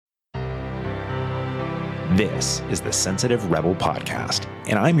This is the Sensitive Rebel Podcast,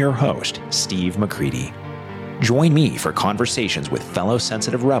 and I'm your host, Steve McCready. Join me for conversations with fellow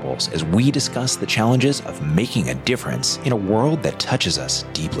sensitive rebels as we discuss the challenges of making a difference in a world that touches us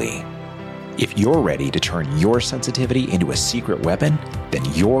deeply. If you're ready to turn your sensitivity into a secret weapon, then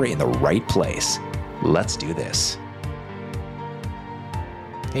you're in the right place. Let's do this.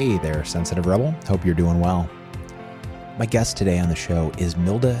 Hey there, Sensitive Rebel. Hope you're doing well. My guest today on the show is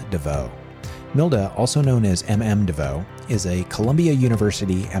Milda DeVoe. Milda, also known as M.M. DeVoe, is a Columbia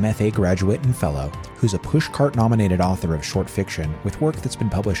University MFA graduate and fellow who's a Pushcart-nominated author of short fiction with work that's been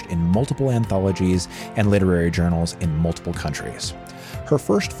published in multiple anthologies and literary journals in multiple countries. Her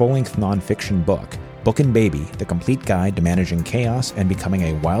first full-length nonfiction book, Book and Baby, The Complete Guide to Managing Chaos and Becoming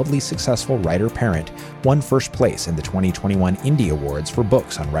a Wildly Successful Writer-Parent, won first place in the 2021 Indie Awards for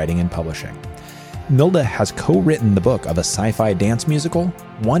books on writing and publishing. Milda has co-written the book of a sci-fi dance musical,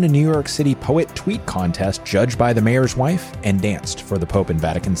 won a New York City Poet Tweet Contest judged by the mayor's wife, and danced for the Pope in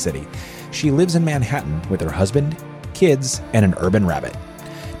Vatican City. She lives in Manhattan with her husband, kids, and an urban rabbit.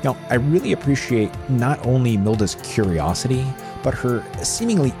 Now, I really appreciate not only Milda's curiosity, but her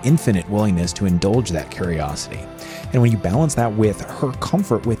seemingly infinite willingness to indulge that curiosity. And when you balance that with her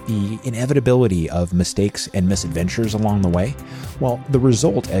comfort with the inevitability of mistakes and misadventures along the way, well, the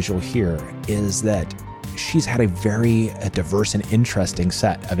result, as you'll hear, is that she's had a very diverse and interesting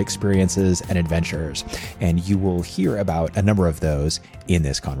set of experiences and adventures, and you will hear about a number of those in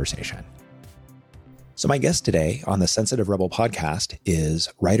this conversation. So my guest today on the Sensitive Rebel podcast is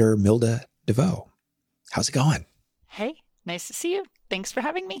writer Milda DeVoe. How's it going? Hey, nice to see you. Thanks for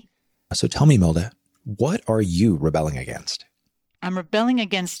having me. So tell me, Milda, what are you rebelling against? I'm rebelling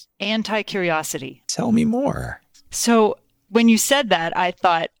against anti-curiosity. Tell me more. So when you said that, I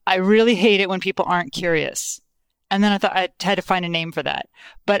thought, I really hate it when people aren't curious. And then I thought I had to find a name for that.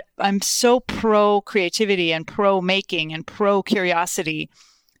 But I'm so pro-creativity and pro-making and pro-curiosity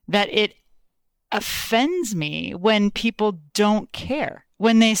that it offends me when people don't care.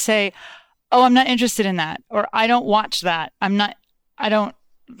 When they say, oh, I'm not interested in that, or I don't watch that.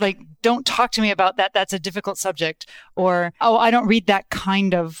 Don't talk to me about that. That's a difficult subject. Or, oh, I don't read that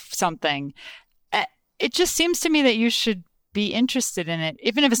kind of something. It just seems to me that you should be interested in it.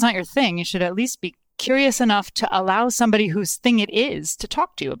 Even if it's not your thing, you should at least be curious enough to allow somebody whose thing it is to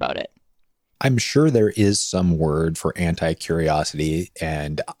talk to you about it. I'm sure there is some word for anti-curiosity,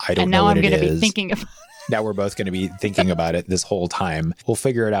 and I don't know what it is. And now I'm going to be thinking of Now we're both going to be thinking about it this whole time. We'll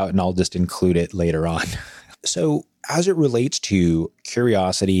figure it out, and I'll just include it later on. So as it relates to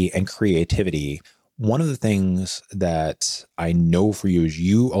curiosity and creativity, one of the things that I know for you is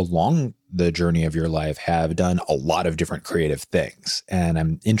you, along the journey of your life, have done a lot of different creative things. And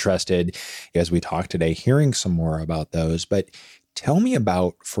I'm interested, as we talk today, hearing some more about those. But tell me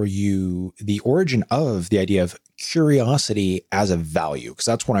about, for you, the origin of the idea of curiosity as a value, because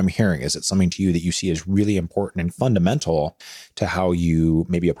that's what I'm hearing. Is it something to you that you see as really important and fundamental to how you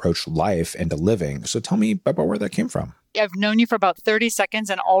maybe approach life and to living? So tell me about where that came from. I've known you for about 30 seconds,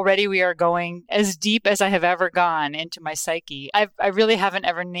 and already we are going as deep as I have ever gone into my psyche. I really haven't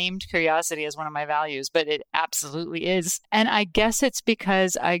ever named curiosity as one of my values, but it absolutely is. And I guess it's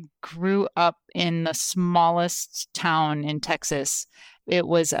because I grew up in the smallest town in Texas. It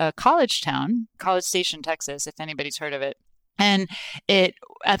was a college town, College Station, Texas, if anybody's heard of it. And it,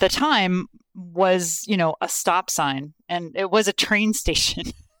 at the time, was, a stop sign, and it was a train station.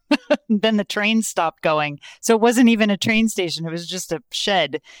 Then the train stopped going. So it wasn't even a train station. It was just a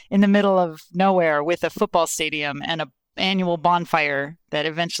shed in the middle of nowhere with a football stadium and an annual bonfire that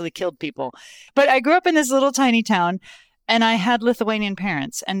eventually killed people. But I grew up in this little tiny town, and I had Lithuanian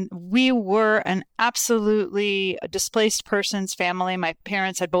parents, and we were an absolutely displaced person's family. My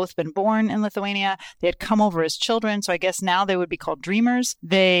parents had both been born in Lithuania. They had come over as children, so I guess now they would be called dreamers.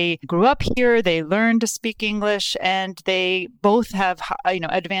 They grew up here. They learned to speak English, and they both have,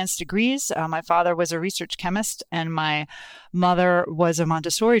 advanced degrees. My father was a research chemist, and my mother was a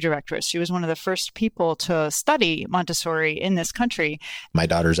Montessori directress. She was one of the first people to study Montessori in this country. My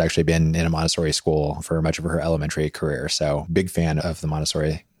daughter's actually been in a Montessori school for much of her elementary career. So big fan of the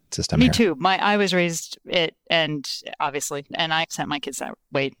Montessori system. Me too. I was raised it, and obviously, and I sent my kids that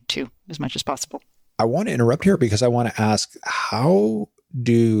way too, as much as possible. I want to interrupt here because I want to ask, how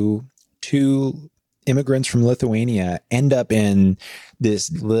do two immigrants from Lithuania end up in this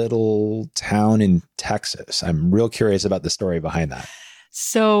little town in Texas? I'm real curious about the story behind that.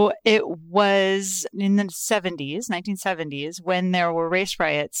 So it was in the 1970s, when there were race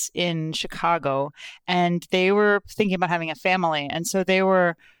riots in Chicago, and they were thinking about having a family. And so they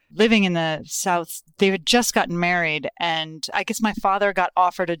were living in the South. They had just gotten married. And I guess my father got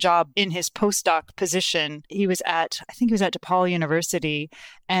offered a job in his postdoc position. I think he was at DePaul University.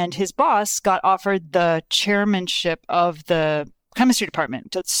 And his boss got offered the chairmanship of the chemistry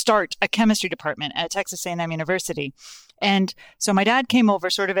department to start a chemistry department at Texas A&M University. And so my dad came over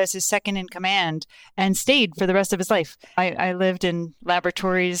sort of as his second in command and stayed for the rest of his life. I lived in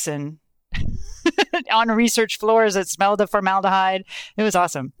laboratories and on research floors that smelled of formaldehyde. It was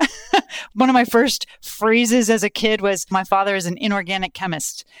awesome. One of my first phrases as a kid was, my father is an inorganic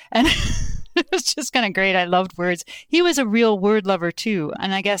chemist. And it was just kind of great. I loved words. He was a real word lover too.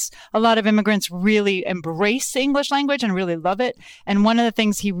 And I guess a lot of immigrants really embrace the English language and really love it. And one of the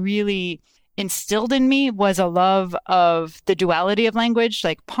things he really instilled in me was a love of the duality of language,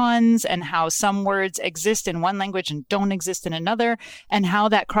 like puns, and how some words exist in one language and don't exist in another, and how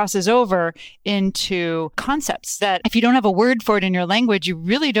that crosses over into concepts that if you don't have a word for it in your language, you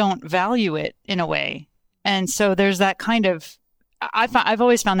really don't value it in a way. And so there's that kind of, I've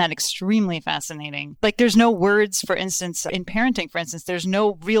always found that extremely fascinating. Like there's no words, for instance, in parenting, for instance, there's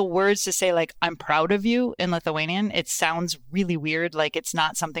no real words to say like, I'm proud of you in Lithuanian. It sounds really weird. Like it's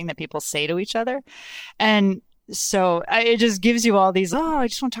not something that people say to each other. And so it just gives you all these, I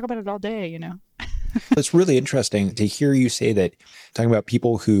just want to talk about it all day, you know? It's really interesting to hear you say that, talking about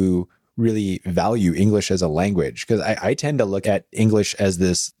people who really value English as a language, because I tend to look at English as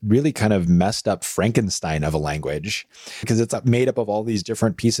this really kind of messed up Frankenstein of a language, because it's made up of all these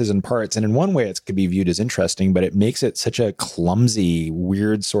different pieces and parts. And in one way, it could be viewed as interesting, but it makes it such a clumsy,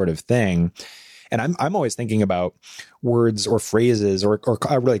 weird sort of thing. And I'm always thinking about words or phrases or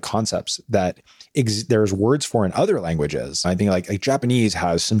really concepts that there's words for in other languages. I think like Japanese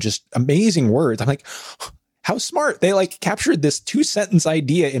has some just amazing words. I'm like, how smart. They like captured this 2-sentence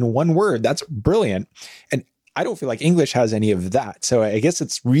idea in one word. That's brilliant. And I don't feel like English has any of that. So I guess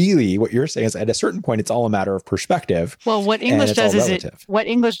it's really what you're saying is at a certain point, it's all a matter of perspective. Well, what English does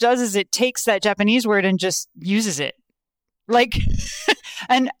is it takes that Japanese word and just uses it. Like,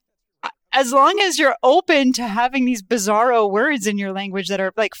 and as long as you're open to having these bizarro words in your language that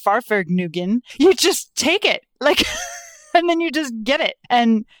are like farfignugan, you just take it. Like, and then you just get it.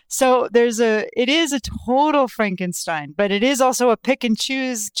 And so it is a total Frankenstein, but it is also a pick and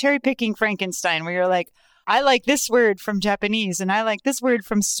choose, cherry picking Frankenstein where you're like, I like this word from Japanese and I like this word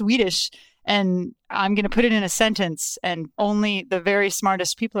from Swedish, and I'm going to put it in a sentence and only the very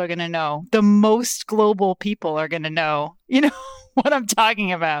smartest people are going to know. The most global people are going to know, what I'm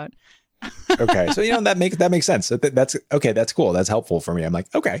talking about. Okay. So, that makes sense. That's okay. That's cool. That's helpful for me. I'm like,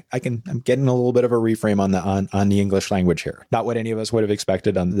 okay, I'm getting a little bit of a reframe on the English language here. Not what any of us would have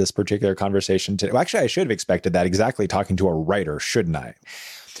expected on this particular conversation today. Well, actually, I should have expected that exactly talking to a writer, shouldn't I?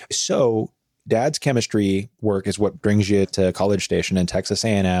 So Dad's chemistry work is what brings you to College Station in Texas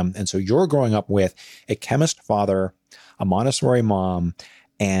A&M. And so you're growing up with a chemist father, a Montessori mom,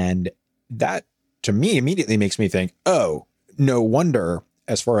 and that to me immediately makes me think, oh, no wonder,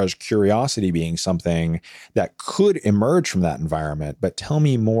 as far as curiosity being something that could emerge from that environment. But tell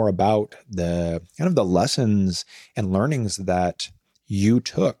me more about the kind of the lessons and learnings that you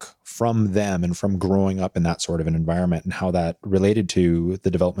took from them and from growing up in that sort of an environment and how that related to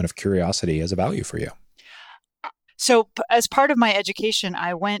the development of curiosity as a value for you. So as part of my education,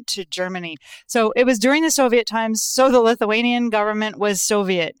 I went to Germany. So it was during the Soviet times. So the Lithuanian government was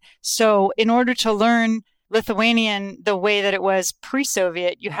Soviet. So in order to learn Lithuanian the way that it was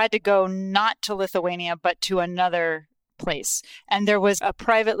pre-Soviet, you had to go not to Lithuania, but to another place. And there was a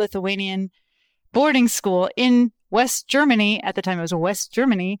private Lithuanian boarding school in West Germany. At the time, it was West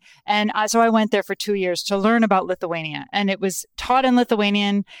Germany. And so I went there for 2 years to learn about Lithuania. And it was taught in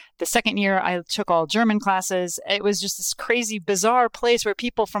Lithuanian. The second year, I took all German classes. It was just this crazy, bizarre place where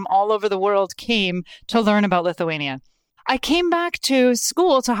people from all over the world came to learn about Lithuania. I came back to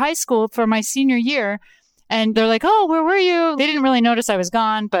high school for my senior year. And they're like, oh, where were you? They didn't really notice I was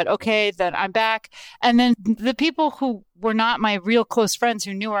gone, but okay, then I'm back. And then the people who were not my real close friends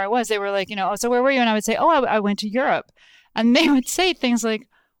who knew where I was, they were like, oh, so where were you? And I would say, oh, I went to Europe. And they would say things like,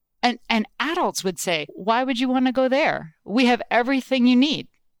 and adults would say, why would you want to go there? We have everything you need.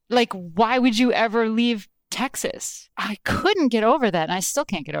 Like, why would you ever leave Texas? I couldn't get over that. And I still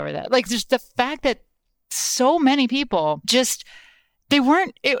can't get over that. Like, just the fact that so many people just...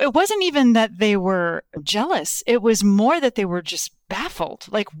 it wasn't even that they were jealous. It was more that they were just baffled.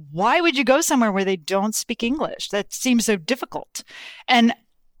 Like, why would you go somewhere where they don't speak English? That seems so difficult. And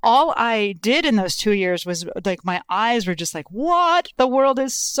all I did in those 2 years was like, my eyes were just like, what? The world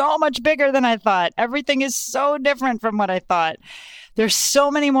is so much bigger than I thought. Everything is so different from what I thought. There's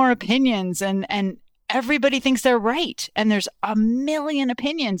so many more opinions. And everybody thinks they're right. And there's a million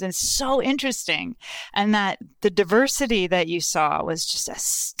opinions, and it's so interesting. And that the diversity that you saw was just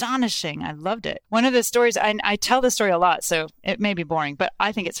astonishing. I loved it. One of the stories, I tell this story a lot, so it may be boring, but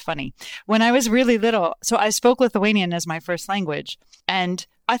I think it's funny. When I was really little, so I spoke Lithuanian as my first language. And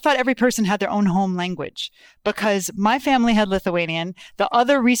I thought every person had their own home language because my family had Lithuanian. The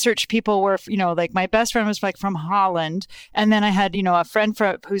other research people were, like my best friend was like from Holland. And then I had, a friend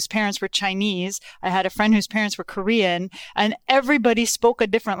whose parents were Chinese. I had a friend whose parents were Korean, and everybody spoke a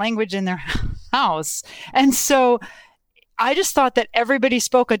different language in their house. And so I just thought that everybody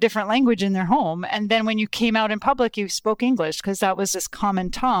spoke a different language in their home. And then when you came out in public, you spoke English because that was this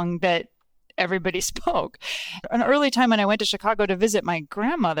common tongue that everybody spoke. An early time when I went to Chicago to visit my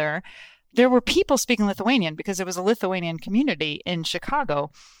grandmother, there were people speaking Lithuanian because it was a Lithuanian community in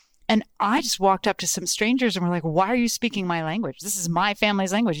Chicago. And I just walked up to some strangers and were like, why are you speaking my language? This is my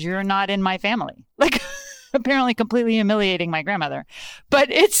family's language. You're not in my family. Like, apparently completely humiliating my grandmother. But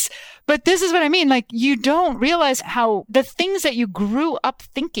this is what I mean. Like, you don't realize how the things that you grew up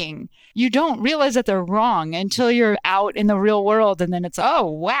thinking, you don't realize that they're wrong until you're out in the real world. And then it's, oh,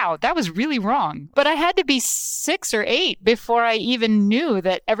 wow, that was really wrong. But I had to be 6 or 8 before I even knew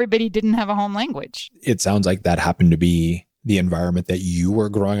that everybody didn't have a home language. It sounds like that happened to be the environment that you were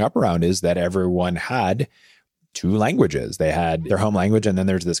growing up around, is that everyone had 2 languages. They had their home language, and then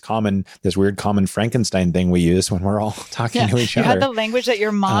there's this weird common Frankenstein thing we use when we're all talking to each other. You had the language that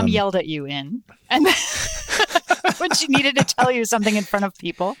your mom yelled at you in, and when she needed to tell you something in front of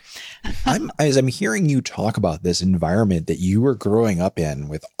people. As I'm hearing you talk about this environment that you were growing up in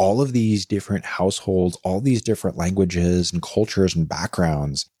with all of these different households, all these different languages and cultures and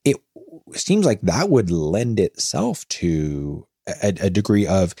backgrounds, it seems like that would lend itself to a degree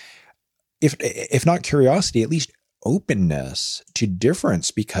of, if not curiosity, at least openness to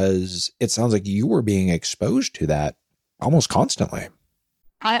difference, because it sounds like you were being exposed to that almost constantly.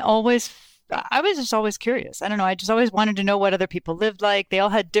 I was just always curious. I don't know. I just always wanted to know what other people lived like. They all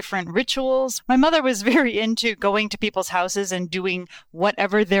had different rituals. My mother was very into going to people's houses and doing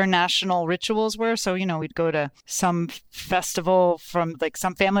whatever their national rituals were. So, we'd go to some festival from, like,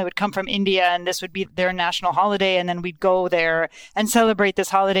 some family would come from India and this would be their national holiday. And then we'd go there and celebrate this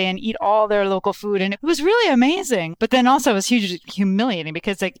holiday and eat all their local food. And it was really amazing. But then also it was hugely humiliating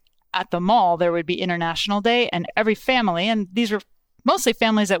because, like, at the mall, there would be International Day, and every family, and these were mostly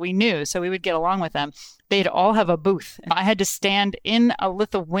families that we knew, so we would get along with them, they'd all have a booth. I had to stand in a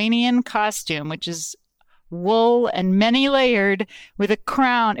Lithuanian costume, which is wool and many layered, with a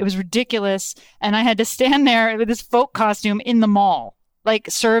crown. It was ridiculous. And I had to stand there with this folk costume in the mall, like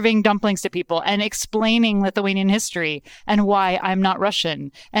serving dumplings to people and explaining Lithuanian history and why I'm not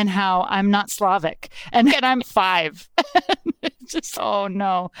Russian and how I'm not Slavic and I'm 5. It's just, oh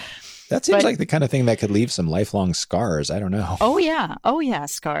no. That seems like the kind of thing that could leave some lifelong scars. I don't know. Oh yeah,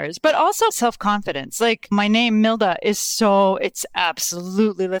 scars. But also self-confidence. Like, my name, Milda, it's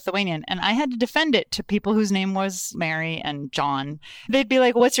absolutely Lithuanian. And I had to defend it to people whose name was Mary and John. They'd be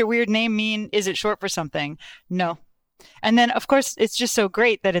like, what's your weird name mean? Is it short for something? No. And then, of course, it's just so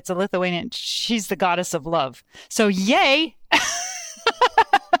great that it's a Lithuanian. She's the goddess of love. So yay.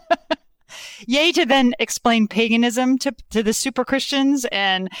 Yay to then explain paganism to the super Christians,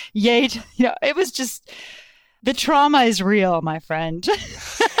 and yay to, it was just, the trauma is real, my friend.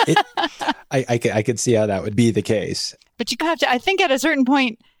 I could see how that would be the case. But you have to, I think at a certain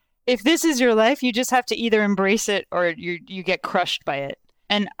point, if this is your life, you just have to either embrace it or you get crushed by it.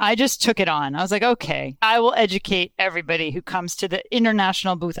 And I just took it on. I was like, okay, I will educate everybody who comes to the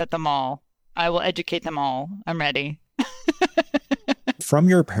international booth at the mall. I will educate them all. I'm ready. From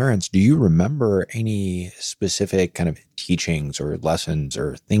your parents, do you remember any specific kind of teachings or lessons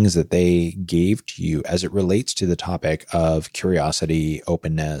or things that they gave to you as it relates to the topic of curiosity,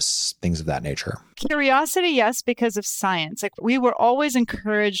 openness, things of that nature? Curiosity, yes, because of science. Like, we were always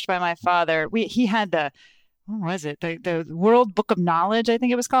encouraged by my father. He had what was it? The World Book of Knowledge, I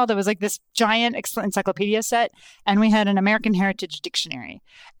think it was called. It was like this giant encyclopedia set. And we had an American Heritage Dictionary.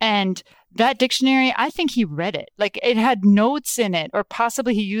 And that dictionary, I think he read it. Like, it had notes in it, or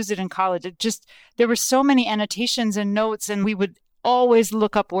possibly he used it in college. There were so many annotations and notes, and we would always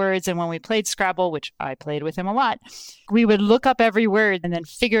look up words. And when we played Scrabble, which I played with him a lot, we would look up every word and then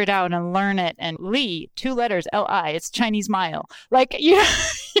figure it out and learn it. And Li, 2 letters, L-I, it's Chinese mile. Like, you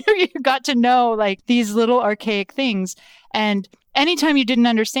got to know, like, these little archaic things. And anytime you didn't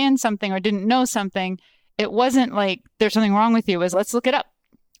understand something or didn't know something, it wasn't like there's something wrong with you. It was, let's look it up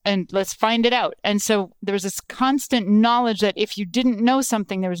and let's find it out. And so there was this constant knowledge that if you didn't know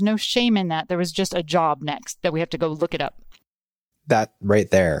something, there was no shame in that. There was just a job next that we have to go look it up. That right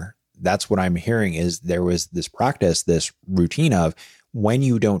there, that's what I'm hearing is there was this practice, this routine of when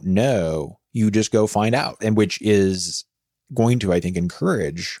you don't know, you just go find out, and which is going to, I think,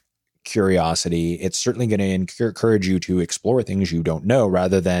 encourage curiosity. It's certainly going to encourage you to explore things you don't know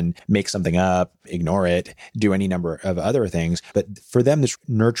rather than make something up, ignore it, do any number of other things. But for them, this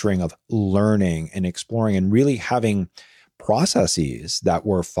nurturing of learning and exploring and really having processes that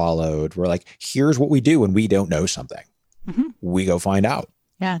were followed were like, here's what we do when we don't know something. Mm-hmm. We go find out.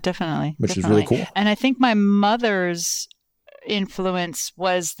 Yeah, definitely. Which is really cool. And I think my mother's influence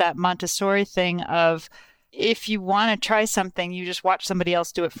was that Montessori thing of, if you want to try something, you just watch somebody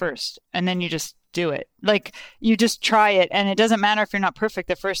else do it first, and then you just do it. Like, you just try it, and it doesn't matter if you're not perfect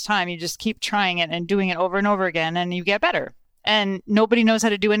the first time. You just keep trying it and doing it over and over again, and you get better. And nobody knows how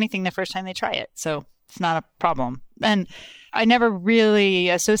to do anything the first time they try it, so it's not a problem. And I never really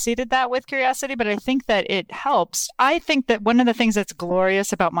associated that with curiosity, but I think that it helps. I think that one of the things that's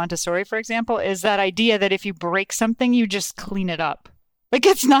glorious about Montessori, for example, is that idea that if you break something, you just clean it up. Like,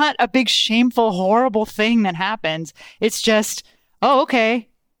 it's not a big, shameful, horrible thing that happens. It's just, oh, okay.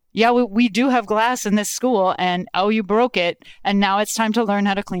 Yeah, we do have glass in this school, and oh, you broke it. And now it's time to learn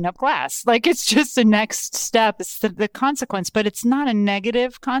how to clean up glass. Like, it's just the next step. It's the consequence, but it's not a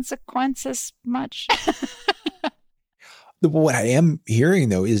negative consequence as much. What I am hearing,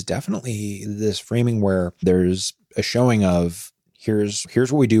 though, is definitely this framing where there's a showing of, here's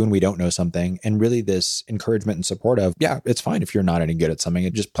what we do when we don't know something. And really this encouragement and support of, yeah, it's fine if you're not any good at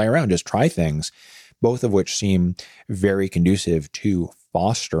something. Just play around, just try things, both of which seem very conducive to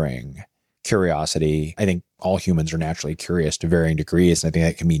fostering curiosity. I think all humans are naturally curious to varying degrees. And I think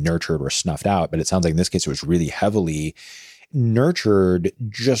that can be nurtured or snuffed out. But it sounds like in this case, it was really heavily nurtured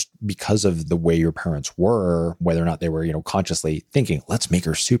just because of the way your parents were, whether or not they were, consciously thinking, let's make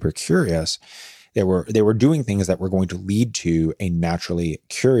her super curious. They were doing things that were going to lead to a naturally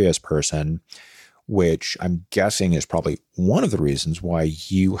curious person, which I'm guessing is probably one of the reasons why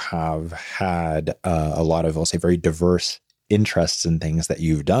you have had a lot of, I'll say, very diverse interests and things that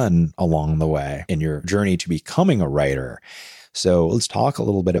you've done along the way in your journey to becoming a writer. So let's talk a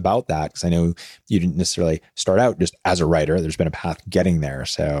little bit about that, because I know you didn't necessarily start out just as a writer. There's been a path getting there.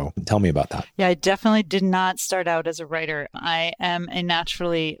 So tell me about that. Yeah, I definitely did not start out as a writer. I am a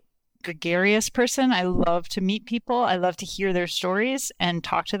naturally gregarious person. I love to meet people. I love to hear their stories and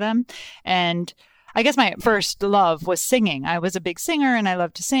talk to them. And I guess my first love was singing. I was a big singer, and I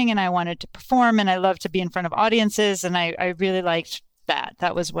loved to sing, and I wanted to perform, and I loved to be in front of audiences. And I really liked that.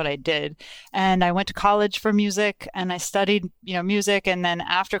 That was what I did. And I went to college for music, and I studied, music. And then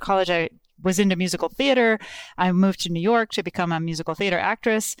after college, I was into musical theater. I moved to New York to become a musical theater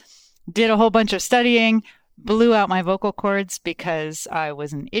actress, did a whole bunch of studying, blew out my vocal cords because I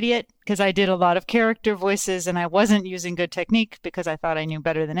was an idiot, because I did a lot of character voices and I wasn't using good technique because I thought I knew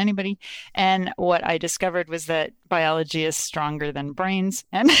better than anybody. And what I discovered was that biology is stronger than brains.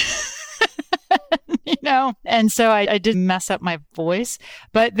 And and so I did mess up my voice,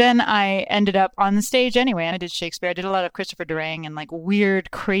 but then I ended up on the stage anyway. And I did Shakespeare. I did a lot of Christopher Durang and like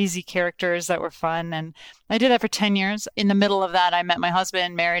weird, crazy characters that were fun. And I did that for 10 years. In the middle of that, I met my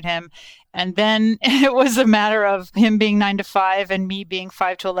husband, married him. And then it was a matter of him being 9 to 5 and me being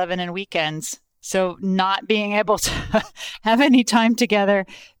 5 to 11 and weekends. So not being able to have any time together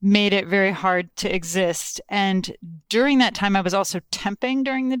made it very hard to exist. And during that time, I was also temping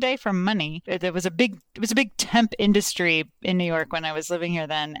during the day for money. It was a big temp industry in New York when I was living here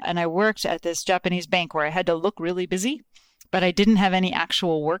then. And I worked at this Japanese bank where I had to look really busy, but I didn't have any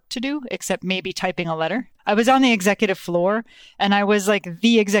actual work to do except maybe typing a letter. I was on the executive floor, and I was like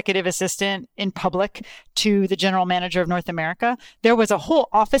the executive assistant in public to the general manager of North America. There was a whole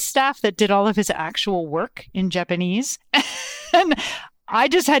office staff that did all of his actual work in Japanese. And I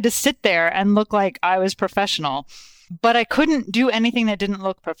just had to sit there and look like I was professional. But I couldn't do anything that didn't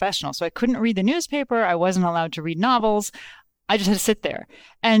look professional. So I couldn't read the newspaper. I wasn't allowed to read novels. I just had to sit there.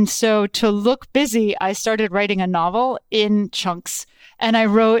 And so to look busy, I started writing a novel in chunks. And I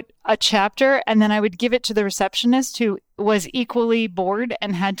wrote a chapter, and then I would give it to the receptionist who was equally bored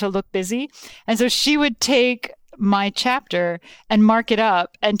and had to look busy. And so she would take my chapter and mark it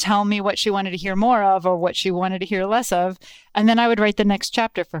up and tell me what she wanted to hear more of or what she wanted to hear less of. And then I would write the next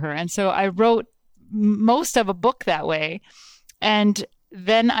chapter for her. And so I wrote most of a book that way. And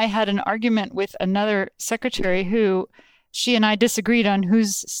then I had an argument with another secretary who she and I disagreed on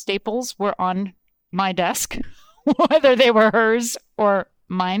whose staples were on my desk, whether they were hers or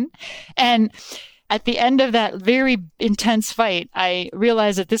mine. And at the end of that very intense fight, I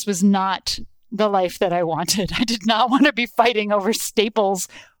realized that this was not the life that I wanted. I did not want to be fighting over staples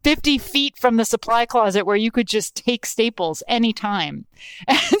 50 feet from the supply closet where you could just take staples anytime.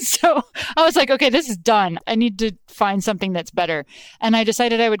 And so I was like, okay, this is done. I need to find something that's better. And I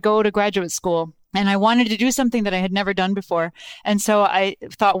decided I would go to graduate school. And I wanted to do something that I had never done before. And so I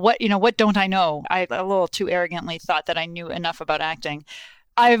thought, what don't I know? I a little too arrogantly thought that I knew enough about acting.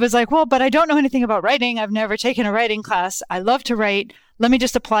 I was like, well, but I don't know anything about writing. I've never taken a writing class. I love to write. Let me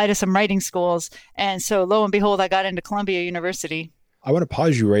just apply to some writing schools. And so lo and behold, I got into Columbia University. I want to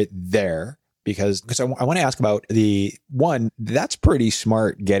pause you right there because I want to ask about the one, that's pretty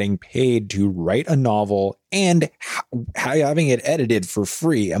smart, getting paid to write a novel and having it edited for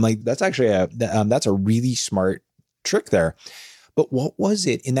free. I'm like, that's actually that's a really smart trick there. But what was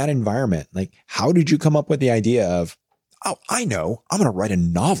it in that environment? Like, how did you come up with the idea of, oh, I know, I'm going to write a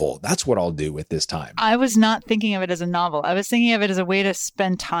novel. That's what I'll do with this time. I was not thinking of it as a novel. I was thinking of it as a way to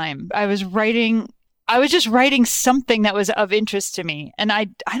spend time. I was just writing something that was of interest to me. And I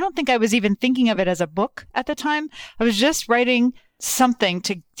don't think I was even thinking of it as a book at the time. I was just writing something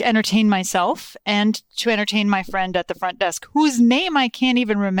to entertain myself and to entertain my friend at the front desk, whose name I can't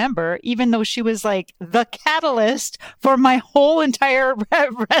even remember, even though she was like the catalyst for my whole entire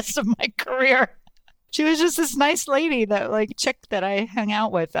rest of my career. She was just this nice lady, chick that I hung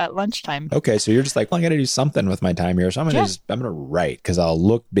out with at lunchtime. Okay, so you're just like, well, I got to do something with my time here, so I'm gonna write because I'll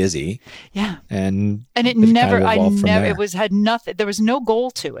look busy. Yeah, and it never, it was had nothing. There was no goal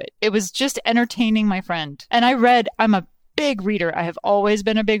to it. It was just entertaining my friend. And I'm a big reader. I have always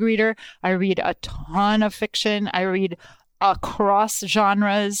been a big reader. I read a ton of fiction. I read across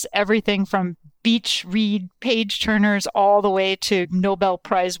genres, everything from beach read page turners all the way to Nobel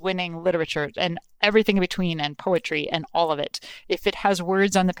Prize winning literature and everything in between, and poetry and all of it. If it has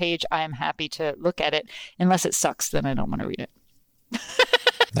words on the page, I am happy to look at it. Unless it sucks, then I don't want to read it.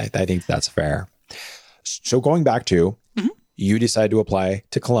 I think that's fair. So going back to, you decide to apply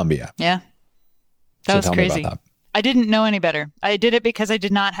to Columbia. Yeah. That was crazy. Me about that. I didn't know any better. I did it because I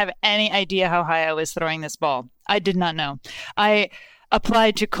did not have any idea how high I was throwing this ball. I did not know. I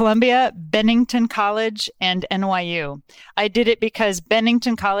applied to Columbia, Bennington College, and NYU. I did it because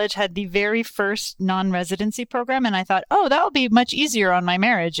Bennington College had the very first non-residency program, and I thought, oh, that'll be much easier on my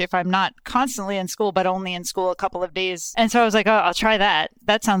marriage if I'm not constantly in school, but only in school a couple of days. And so I was like, oh, I'll try that.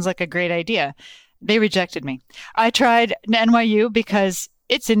 That sounds like a great idea. They rejected me. I tried NYU because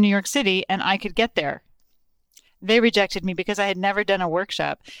it's in New York City, and I could get there. They rejected me because I had never done a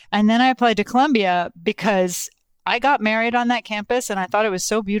workshop. And then I applied to Columbia because I got married on that campus and I thought it was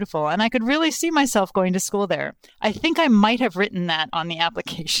so beautiful and I could really see myself going to school there. I think I might have written that on the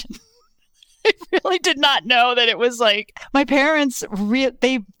application. I really did not know that it was like my parents,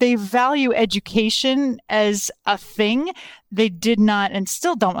 they value education as a thing. They did not and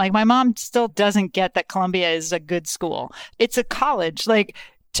still don't. Like my mom still doesn't get that Columbia is a good school. It's a college. Like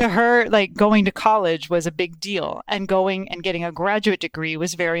to her, like going to college was a big deal and going and getting a graduate degree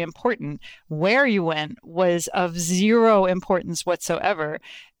was very important. Where you went was of zero importance whatsoever,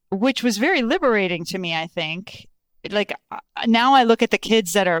 which was very liberating to me, I think. Like now I look at the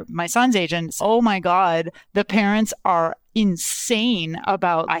kids that are my son's age and oh my God, the parents are insane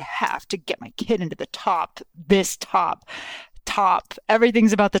about, I have to get my kid into the top,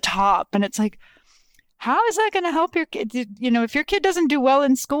 everything's about the top. And it's like, how is that going to help your kid? You know, if your kid doesn't do well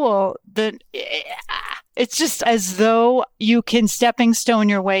in school, then it's just as though you can stepping stone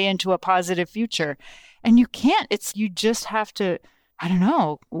your way into a positive future. And you can't. You just have to, I don't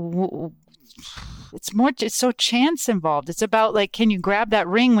know. It's so chance involved. It's about like, can you grab that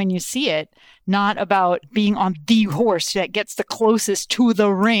ring when you see it? Not about being on the horse that gets the closest to the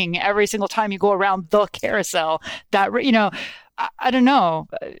ring every single time you go around the carousel. That, you know, I don't know.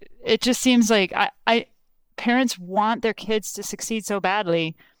 It just seems like parents want their kids to succeed so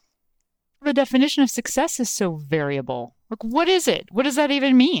badly. The definition of success is so variable. Like, what is it? What does that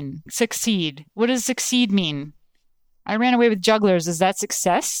even mean? Succeed. What does succeed mean? I ran away with jugglers. Is that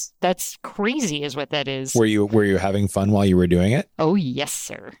success? That's crazy is what that is. Were you having fun while you were doing it? Oh, yes,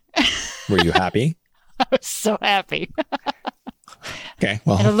 sir. Were you happy? I was so happy. Okay,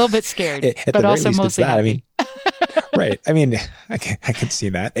 well. And a little bit scared, but also mostly happy. I mean, right. I mean, I can see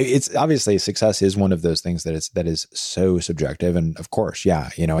that. It's obviously success is one of those things that is so subjective. And of course, yeah,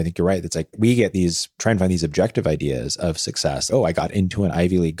 you know, I think you're right. It's like we get try and find these objective ideas of success. Oh, I got into an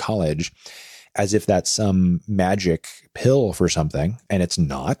Ivy League college, as if that's some magic pill for something. And it's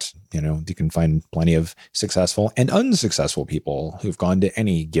not. You know, you can find plenty of successful and unsuccessful people who've gone to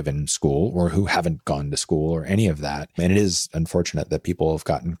any given school or who haven't gone to school or any of that. And it is unfortunate that people have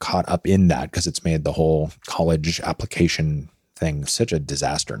gotten caught up in that because it's made the whole college application thing such a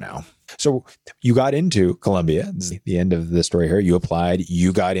disaster now. So you got into Columbia. This is the end of the story here. You applied,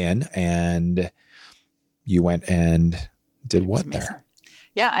 you got in, and you went and did what there?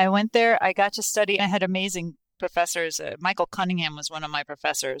 Yeah, I went there. I got to study. I had amazing professors. Michael Cunningham was one of my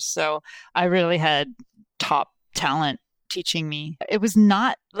professors. So I really had top talent teaching me. It was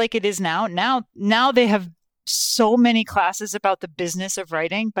not like it is now. Now they have so many classes about the business of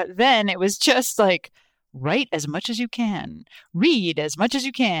writing, but then it was just like, write as much as you can, read as much as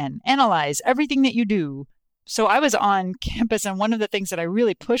you can, analyze everything that you do. So I was on campus, and one of the things that I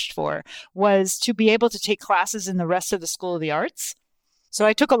really pushed for was to be able to take classes in the rest of the School of the Arts. So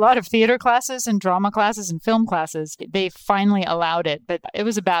I took a lot of theater classes and drama classes and film classes. They finally allowed it, but it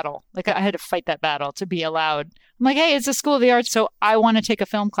was a battle. Like, I had to fight that battle to be allowed. I'm like, hey, it's a School of the Arts, so I want to take a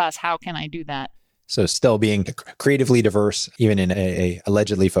film class. How can I do that? So still being creatively diverse, even in a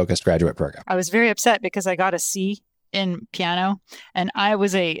allegedly focused graduate program. I was very upset because I got a C in piano, and I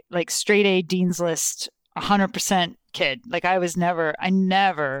was a straight A Dean's List 100% kid. Like, I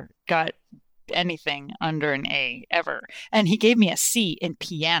never got anything under an A ever. And he gave me a C in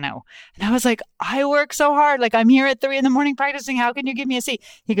piano. And I was like, I work so hard. Like, I'm here at 3 a.m. practicing. How can you give me a C?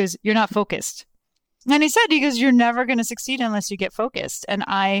 He goes, you're not focused. And he goes, you're never going to succeed unless you get focused. And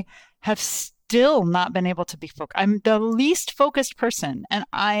I have still not been able to be focused. I'm the least focused person. And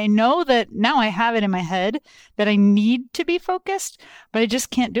I know that now I have it in my head that I need to be focused, but I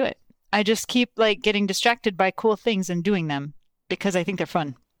just can't do it. I just keep getting distracted by cool things and doing them because I think they're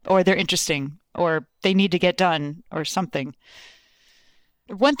fun or they're interesting or they need to get done or something.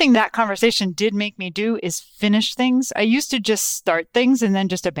 One thing that conversation did make me do is finish things. I used to just start things and then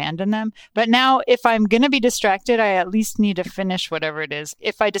just abandon them. But now if I'm going to be distracted, I at least need to finish whatever it is.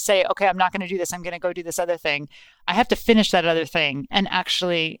 If I just say, okay, I'm not going to do this, I'm going to go do this other thing, I have to finish that other thing and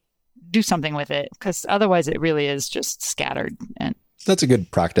actually do something with it, because otherwise it really is just scattered. And that's a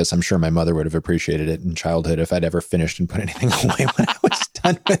good practice. I'm sure my mother would have appreciated it in childhood if I'd ever finished and put anything away when I was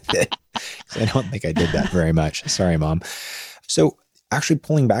done with it. I don't think I did that very much. Sorry, Mom. So actually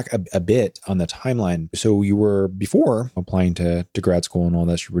pulling back a bit on the timeline. So you were, before applying to grad school and all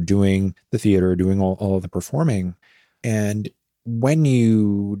this, you were doing the theater, doing all of the performing. And when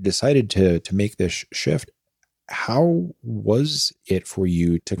you decided to make this shift, how was it for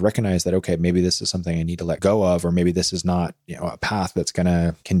you to recognize that, okay, maybe this is something I need to let go of, or maybe this is not, a path that's going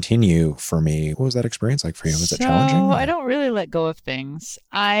to continue for me? What was that experience like for you? Was it challenging? I don't really let go of things.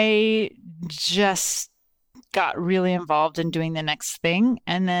 I just got really involved in doing the next thing.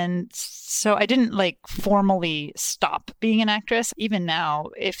 And then, so I didn't formally stop being an actress. Even now,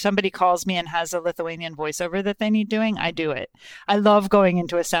 if somebody calls me and has a Lithuanian voiceover that they need doing, I do it. I love going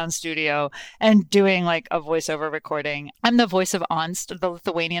into a sound studio and doing a voiceover recording. I'm the voice of OnStar, the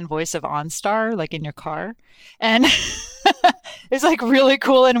Lithuanian voice of OnStar, in your car. And it's really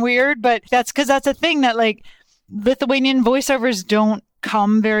cool and weird, but that's because that's a thing that Lithuanian voiceovers don't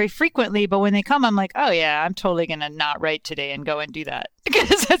come very frequently, but when they come, I'm like, oh yeah, I'm totally gonna not write today and go and do that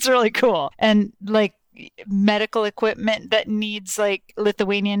because that's really cool. And medical equipment that needs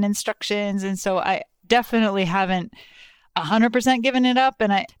Lithuanian instructions, and so I definitely haven't 100% given it up.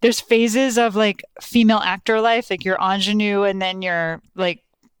 And there's phases of female actor life, you're ingenue, and then you're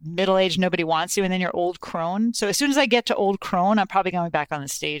middle-aged, nobody wants you, and then you're old crone. So as soon as I get to old crone, I'm probably going back on the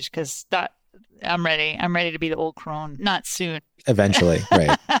stage because I'm ready. I'm ready to be the old crone. Not soon. Eventually,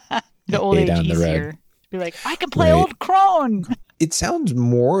 right. The old age down the easier. road. Be like, I can play old crone. It sounds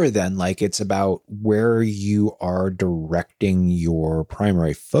more than it's about where you are directing your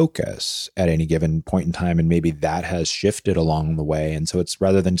primary focus at any given point in time. And maybe that has shifted along the way. And so it's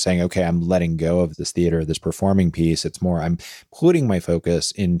rather than saying, okay, I'm letting go of this theater, this performing piece, it's more, I'm putting my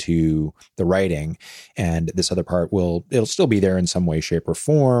focus into the writing, and this other part it'll still be there in some way, shape, or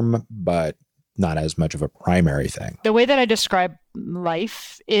form, but not as much of a primary thing. The way that I describe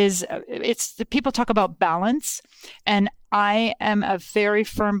life is people talk about balance, and I am a very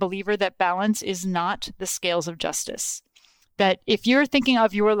firm believer that balance is not the scales of justice. That if you're thinking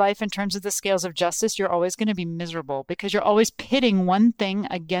of your life in terms of the scales of justice, you're always going to be miserable because you're always pitting one thing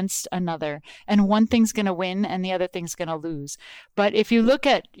against another, and one thing's going to win and the other thing's going to lose. But if you look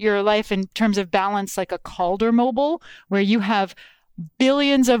at your life in terms of balance, like a Calder mobile, where you have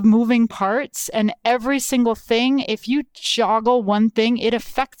billions of moving parts, and every single thing, if you joggle one thing, it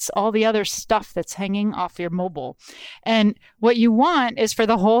affects all the other stuff that's hanging off your mobile. And what you want is for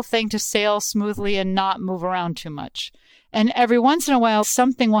the whole thing to sail smoothly and not move around too much. And every once in a while,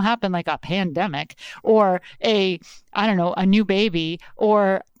 something will happen, like a pandemic or a new baby,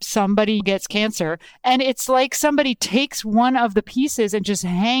 or somebody gets cancer. And it's like somebody takes one of the pieces and just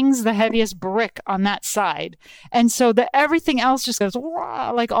hangs the heaviest brick on that side. And so everything else just goes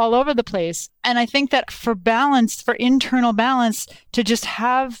like all over the place. And I think that for balance, for internal balance, to just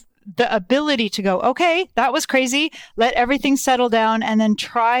have the ability to go, okay, that was crazy. Let everything settle down, and then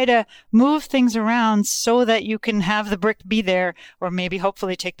try to move things around so that you can have the brick be there, or maybe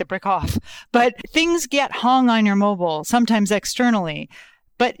hopefully take the brick off. But things get hung on your mobile, sometimes externally.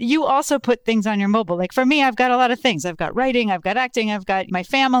 But you also put things on your mobile. Like for me, I've got a lot of things. I've got writing, I've got acting, I've got my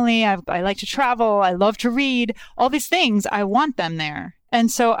family, I like to travel, I love to read. All these things, I want them there. And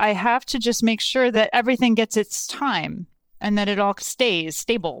so I have to just make sure that everything gets its time and that it all stays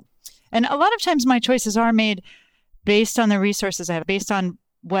stable. And a lot of times my choices are made based on the resources I have, based on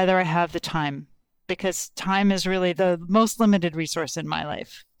whether I have the time, because time is really the most limited resource in my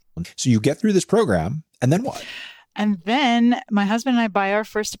life. So you get through this program, and then what? And then my husband and I buy our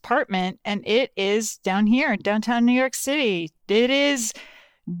first apartment, and it is down here, downtown New York City. It is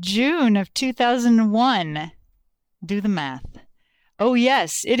June of 2001. Do the math. Oh,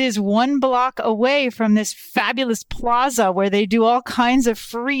 yes, it is 1 block away from this fabulous plaza where they do all kinds of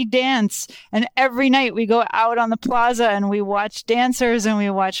free dance. And every night we go out on the plaza and we watch dancers and we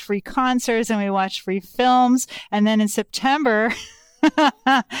watch free concerts and we watch free films. And then in September,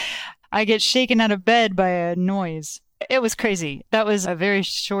 I get shaken out of bed by a noise. It was crazy. That was a very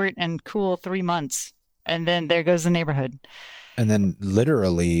short and cool 3 months. And then there goes the neighborhood. And then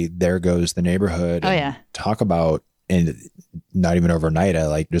literally there goes the neighborhood. Oh, yeah. Talk about, and not even overnight,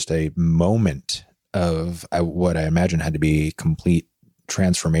 like just a moment of what I imagine had to be complete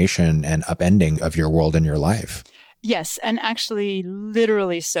transformation and upending of your world and your life. Yes, and actually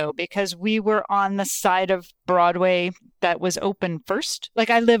literally so, because we were on the side of Broadway that was open first. Like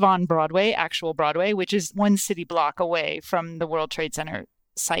I live on Broadway, actual Broadway, which is 1 city block away from the World Trade Center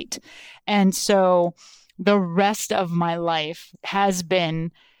site. And so the rest of my life has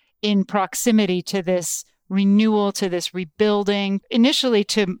been in proximity to this renewal, to this rebuilding, initially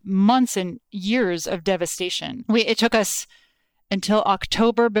to months and years of devastation. It took us until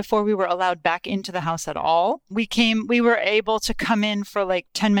October before we were allowed back into the house at all. We were able to come in for like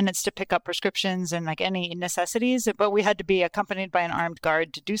 10 minutes to pick up prescriptions and like any necessities, but we had to be accompanied by an armed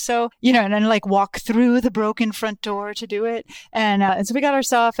guard to do so, and then like walk through the broken front door to do it. And so we got our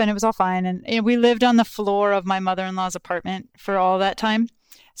stuff and it was all fine. And we lived on the floor of my mother-in-law's apartment for all that time.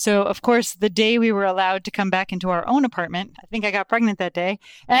 So, of course, the day we were allowed to come back into our own apartment, I think I got pregnant that day.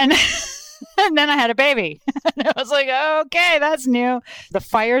 And and then I had a baby. And I was like, okay, that's new. The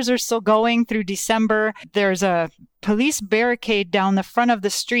fires are still going through December. There's a police barricade down the front of the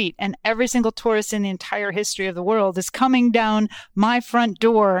street, and every single tourist in the entire history of the world is coming down my front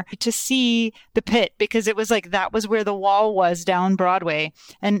door to see the pit, because it was like that was where the wall was down Broadway.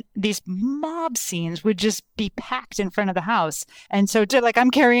 And these mob scenes would just be packed in front of the house. And so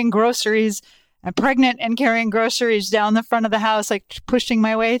I'm carrying groceries. I'm pregnant and carrying groceries down the front of the house, like pushing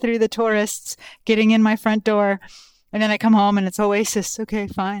my way through the tourists, getting in my front door. And then I come home and it's Oasis. Okay,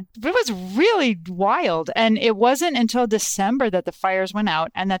 fine. But it was really wild. And it wasn't until December that the fires went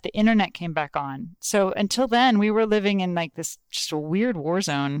out and that the internet came back on. So until then, we were living in like this just a weird war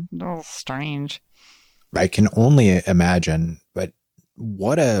zone. Oh, strange. I can only imagine, but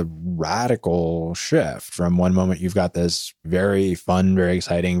what a radical shift from one moment you've got this very fun, very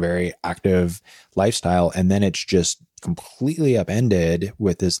exciting, very active lifestyle, and then it's just completely upended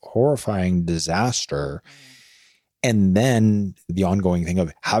with this horrifying disaster. And then the ongoing thing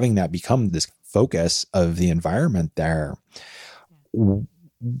of having that become this focus of the environment there.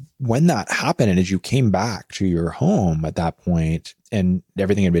 When that happened, and as you came back to your home at that point and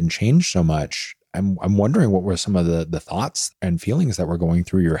everything had been changed so much, I'm wondering what were some of the thoughts and feelings that were going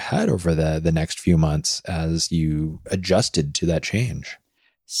through your head over the next few months as you adjusted to that change?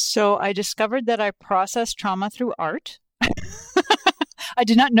 So I discovered that I process trauma through art. I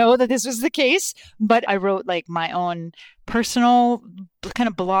did not know that this was the case, but I wrote like my own personal kind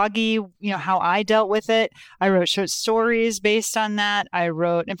of bloggy, how I dealt with it. I wrote short stories based on that.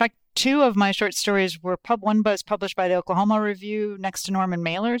 In fact, 2 of my short stories were one was published by the Oklahoma Review next to Norman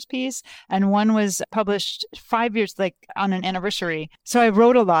Mailer's piece, and one was published 5 years, like on an anniversary. So I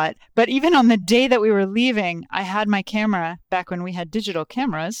wrote a lot. But even on the day that we were leaving, I had my camera back when we had digital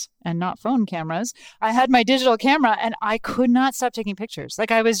cameras and not phone cameras. I had my digital camera and I could not stop taking pictures. Like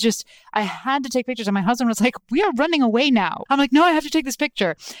I had to take pictures. And my husband was like, we are running away now. I'm like, no, I have to take this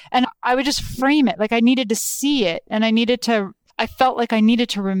picture. And I would just frame it. Like I needed to see it, and I felt like I needed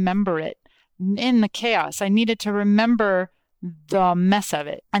to remember it, in the chaos. I needed to remember the mess of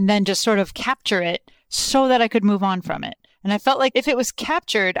it and then just sort of capture it so that I could move on from it. And I felt like if it was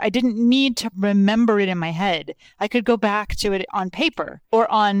captured, I didn't need to remember it in my head. I could go back to it on paper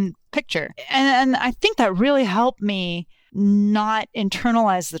or on picture. And I think that really helped me not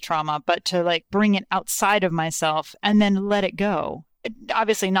internalize the trauma, but to like bring it outside of myself and then let it go.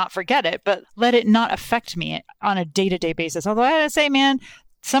 Obviously not forget it, but let it not affect me on a day-to-day basis. Although I gotta say, man,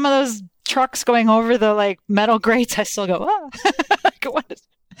 some of those trucks going over the like metal grates, I still go, oh,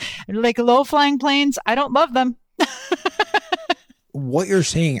 like low-flying planes, I don't love them. What you're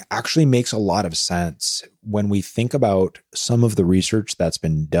saying actually makes a lot of sense when we think about some of the research that's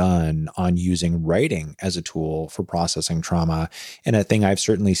been done on using writing as a tool for processing trauma. And a thing I've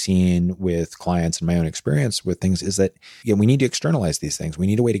certainly seen with clients and my own experience with things is that we need to externalize these things. We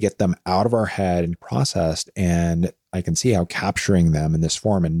need a way to get them out of our head and processed. And I can see how capturing them in this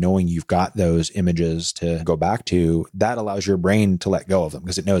form and knowing you've got those images to go back to, that allows your brain to let go of them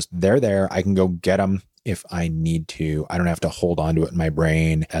because it knows they're there. I can go get them if I need to. I don't have to hold on to it in my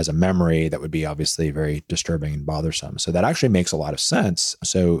brain as a memory. That would be obviously very disturbing and bothersome. So that actually makes a lot of sense.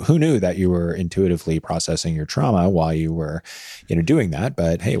 So who knew that you were intuitively processing your trauma while you were, doing that?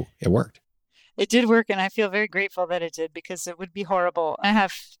 But hey, it worked. It did work. And I feel very grateful that it did because it would be horrible. I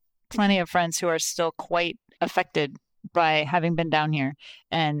have plenty of friends who are still quite affected by having been down here.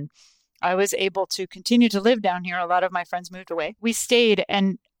 And I was able to continue to live down here. A lot of my friends moved away. We stayed,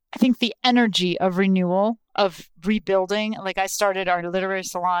 and I think the energy of renewal, of rebuilding, like I started our literary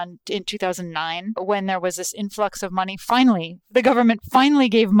salon in 2009 when there was this influx of money. Finally, the government finally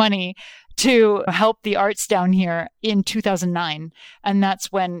gave money to help the arts down here in 2009. And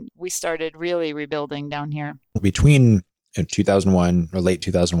that's when we started really rebuilding down here. Between 2001 or late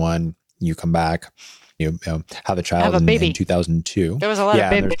 2001, you come back. You have a child in 2002. There was a lot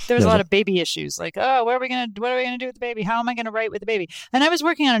of baby issues. Like, oh, what are we gonna do with the baby? How am I gonna write with the baby? And I was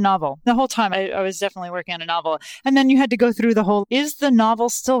working on a novel the whole time. I was definitely working on a novel. And then you had to go through the whole: is the novel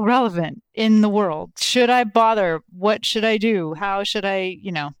still relevant in the world? Should I bother? What should I do? How should I?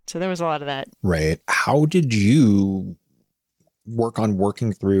 So there was a lot of that. Right. How did you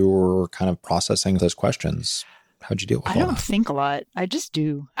working through or kind of processing those questions? How'd you deal with that? I don't think a lot. I just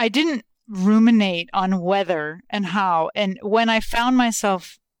do. I didn't ruminate on whether and how. And when I found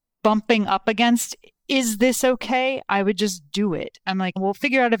myself bumping up against, is this okay? I would just do it. I'm like, we'll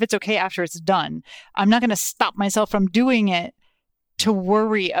figure out if it's okay after it's done. I'm not going to stop myself from doing it to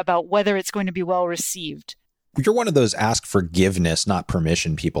worry about whether it's going to be well received. You're one of those ask forgiveness, not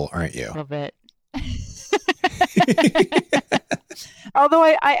permission people, aren't you? A little bit. Although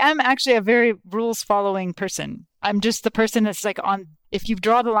I am actually a very rules following person. I'm just the person that's like if you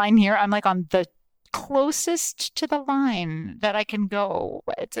draw the line here, I'm like on the closest to the line that I can go.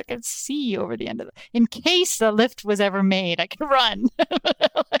 It's like I can see over the end of in case the lift was ever made, I can run.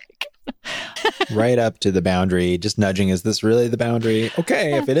 Right up to the boundary, just nudging. Is this really the boundary?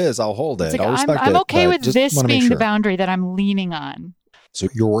 Okay, if it is, I'll hold it. Like, I'll respect it. I'm okay with this being the boundary that I'm leaning on. So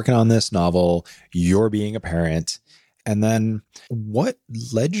you're working on this novel, you're being a parent. And then what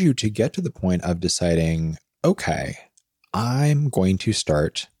led you to get to the point of deciding, okay, I'm going to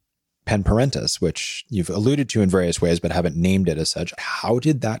start Pen Parentis, which you've alluded to in various ways, but haven't named it as such. How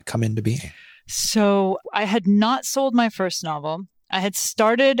did that come into being? So I had not sold my first novel. I had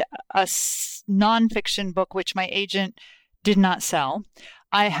started a nonfiction book, which my agent did not sell.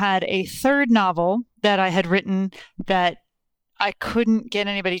 I had a third novel that I had written that I couldn't get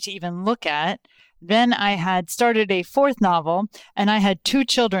anybody to even look at. Then I had started a fourth novel, and I had 2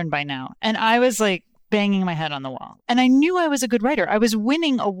 children by now. And I was like banging my head on the wall. And I knew I was a good writer. I was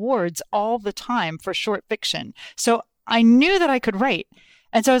winning awards all the time for short fiction. So I knew that I could write.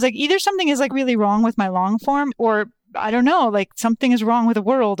 And so I was like, either something is like really wrong with my long form, or I don't know, like something is wrong with the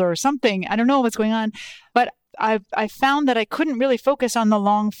world or something. I don't know what's going on. But I found that I couldn't really focus on the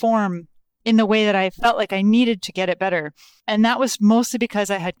long form in the way that I felt like I needed to get it better. And that was mostly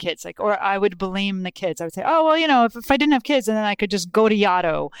because I had kids, or I would blame the kids. I would say, oh, well, if I didn't have kids, and then I could just go to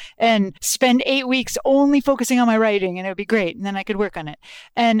Yaddo and spend 8 weeks only focusing on my writing, and it would be great. And then I could work on it.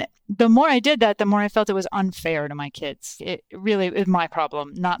 And the more I did that, the more I felt it was unfair to my kids. It really is my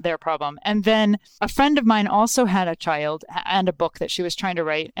problem, not their problem. And then a friend of mine also had a child and a book that she was trying to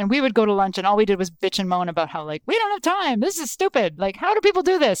write. And we would go to lunch, and all we did was bitch and moan about how, we don't have time. This is stupid. How do people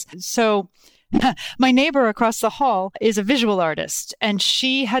do this? So my neighbor across the hall is a visual artist, and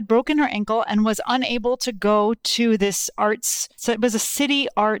she had broken her ankle and was unable to go to this arts. So it was a city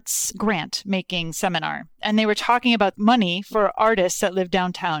arts grant making seminar, and they were talking about money for artists that live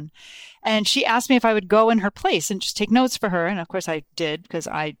downtown. And she asked me if I would go in her place and just take notes for her. And of course I did, because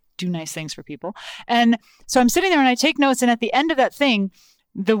I do nice things for people. And so I'm sitting there and I take notes. And at the end of that thing,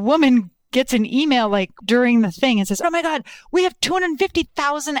 the woman gets an email like during the thing and says, oh my God, we have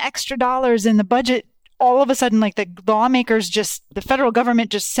 $250,000 extra dollars in the budget. All of a sudden, like the federal government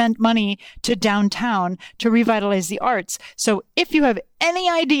just sent money to downtown to revitalize the arts. So if you have any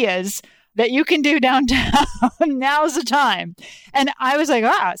ideas that you can do downtown, now's the time. And I was like,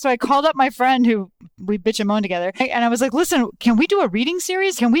 so I called up my friend who we bitch and moan together. And I was like, listen, can we do a reading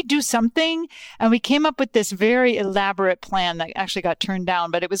series? Can we do something? And we came up with this very elaborate plan that actually got turned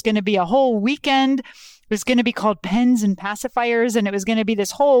down, but it was going to be a whole weekend. It was going to be called Pens and Pacifiers. And it was going to be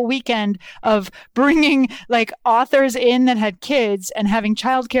this whole weekend of bringing like authors in that had kids and having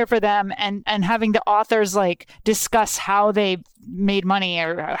childcare for them and having the authors like discuss how they made money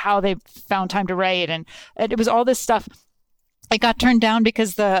or how they found time to write. And it was all this stuff. It got turned down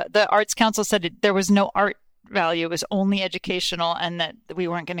because the Arts Council said there was no art value. It was only educational and that we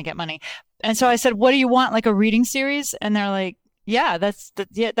weren't going to get money. And so I said, what do you want? Like a reading series? And they're like, yeah,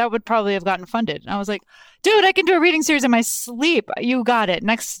 that would probably have gotten funded. And I was like, dude, I can do a reading series in my sleep. You got it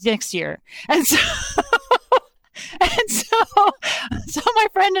next year. And so, so my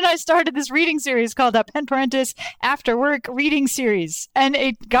friend and I started this reading series called Pen Parentis After Work Reading Series. And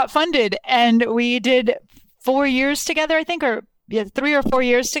it got funded. And we did 4 years together, I think, or 3 or 4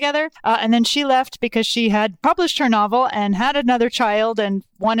 years together. And then she left because she had published her novel and had another child and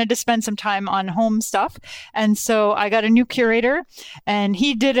wanted to spend some time on home stuff. And so I got a new curator and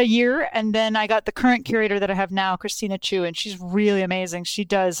he did a year. And then I got the current curator that I have now, Christina Chu, and she's really amazing. She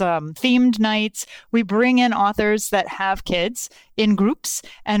does themed nights. We bring in authors that have kids in groups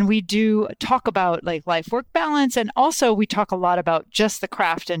and we do talk about like life-work balance. And also we talk a lot about just the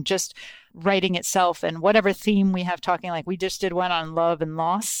craft and just writing itself and whatever theme we have talking. Like we just did one on love and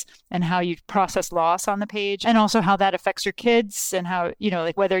loss and how you process loss on the page and also how that affects your kids and how,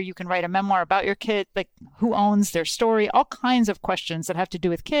 like whether you can write a memoir about your kid, like who owns their story, all kinds of questions that have to do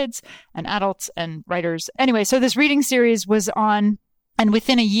with kids and adults and writers. Anyway, so this reading series was on, and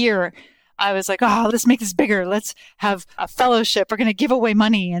within a year, I was like, let's make this bigger. Let's have a fellowship. We're going to give away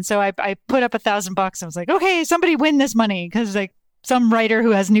money. And so I put up $1,000 and was like, okay, somebody win this money. Because like some writer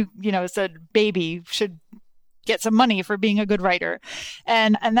who has said baby should get some money for being a good writer.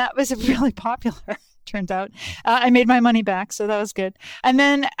 And that was really popular. Turns out I made my money back. So that was good. And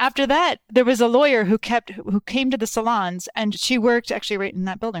then after that, there was a lawyer who came to the salons and she worked actually right in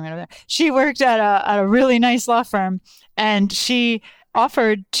that building right over there. She worked at a really nice law firm and she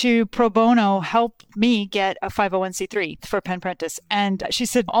offered to pro bono help me get a 501c3 for Pen Parentis. And she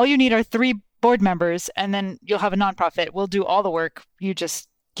said, all you need are 3 board members and then you'll have a nonprofit. We'll do all the work. You just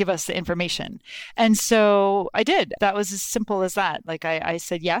give us the information. And so I did. That was as simple as that. Like I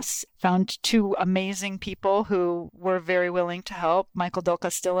said yes, found 2 amazing people who were very willing to help, Michael Del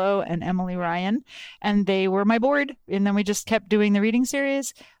Castillo and Emily Ryan, and they were my board. And then we just kept doing the reading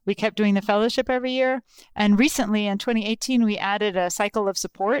series. We kept doing the fellowship every year. And recently in 2018, we added a cycle of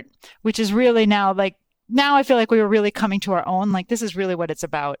support, which is really now I feel like we were really coming to our own. Like this is really what it's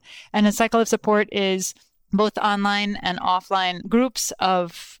about. And a cycle of support is both online and offline groups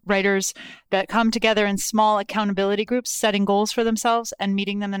of writers that come together in small accountability groups, setting goals for themselves and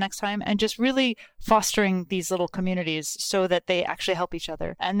meeting them the next time and just really fostering these little communities so that they actually help each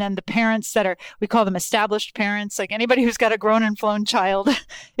other. And then the parents we call them established parents, like anybody who's got a grown and flown child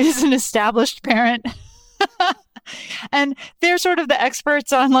is an established parent. And they're sort of the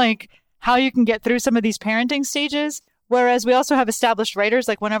experts on like how you can get through some of these parenting stages. Whereas we also have established writers,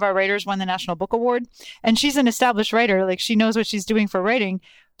 like one of our writers won the National Book Award, and she's an established writer. Like she knows what she's doing for writing.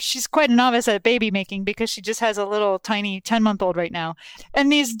 She's quite a novice at baby making because she just has a little tiny 10-month-old right now.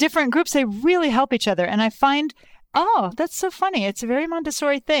 And these different groups, they really help each other. And I find, that's so funny. It's a very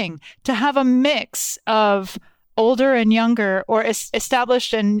Montessori thing to have a mix of older and younger or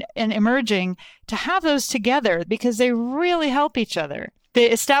established and emerging, to have those together because they really help each other. The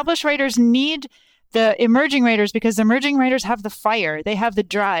established writers need the emerging writers because the emerging writers have the fire. They have the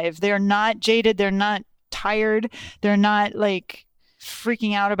drive. They're not jaded. They're not tired. They're not like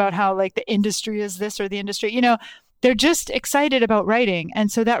freaking out about how like the industry is this or the industry, they're just excited about writing.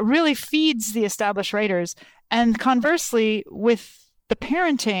 And so that really feeds the established writers. And conversely, with the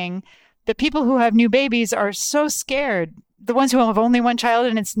parenting, the people who have new babies are so scared. The ones who have only one child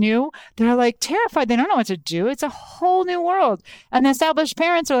and it's new, they're like terrified. They don't know what to do. It's a whole new world. And the established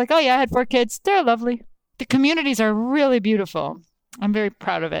parents are like, oh yeah, I had 4 kids. They're lovely. The communities are really beautiful. I'm very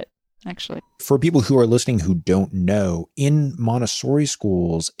proud of it. actually. For people who are listening who don't know, in Montessori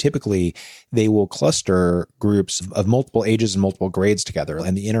schools, typically they will cluster groups of multiple ages and multiple grades together.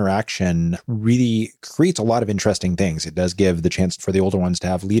 And the interaction really creates a lot of interesting things. It does give the chance for the older ones to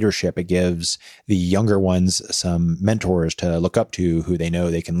have leadership. It gives the younger ones some mentors to look up to who they know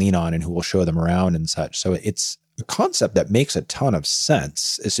they can lean on and who will show them around and such. So it's a concept that makes a ton of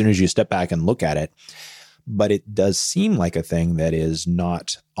sense as soon as you step back and look at it. But it does seem like a thing that is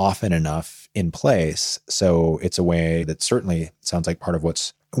not often enough in place. So it's a way that certainly sounds like part of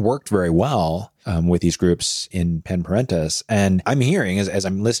what's worked very well with these groups in Pen Parentis. And I'm hearing, as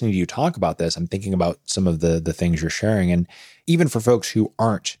I'm listening to you talk about this, I'm thinking about some of the things you're sharing. And even for folks who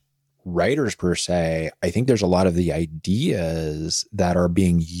aren't writers per se, I think there's a lot of the ideas that are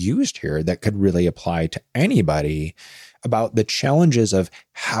being used here that could really apply to anybody about the challenges of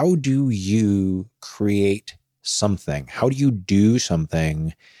how do you create something? How do you do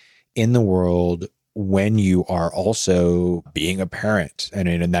something in the world when you are also being a parent?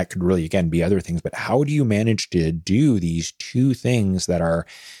 And that could really, again, be other things, but how do you manage to do these two things that are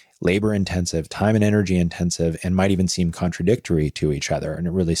labor intensive, time and energy intensive, and might even seem contradictory to each other? And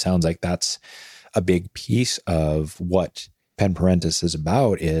it really sounds like that's a big piece of what Pen Parentis is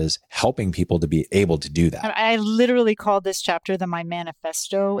about, is helping people to be able to do that. I literally called this chapter my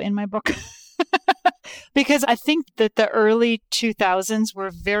manifesto in my book. Because I think that the early 2000s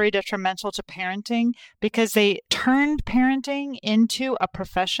were very detrimental to parenting because they turned parenting into a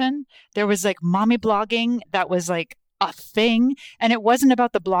profession. There was like mommy blogging that was like a thing. And it wasn't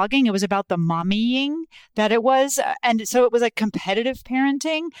about the blogging. It was about the mommying that it was. And so it was like competitive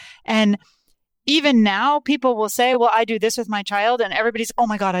parenting. And even now, people will say, well, I do this with my child. And everybody's, oh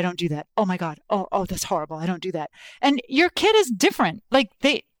my God, I don't do that. Oh my God. Oh, that's horrible. I don't do that. And your kid is different. Like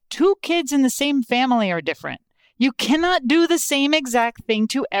two kids in the same family are different. You cannot do the same exact thing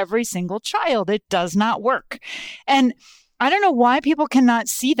to every single child. It does not work. And I don't know why people cannot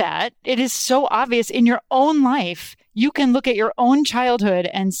see that. It is so obvious in your own life. You can look at your own childhood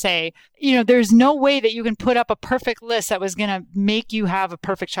and say, there's no way that you can put up a perfect list that was going to make you have a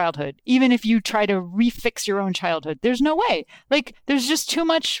perfect childhood. Even if you try to refix your own childhood, there's no way. Like, there's just too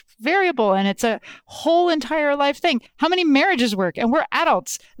much variable and it's a whole entire life thing. How many marriages work? And we're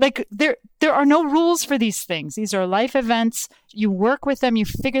adults. Like, there are no rules for these things. These are life events. You work with them. You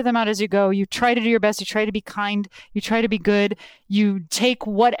figure them out as you go. You try to do your best. You try to be kind. You try to be good. You take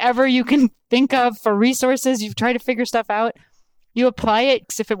whatever you can think of for resources. You try to figure stuff out. You apply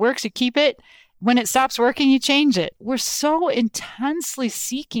it. If it works, you keep it. When it stops working, you change it. We're so intensely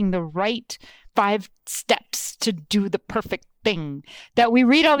seeking the right 5 steps to do the perfect thing that we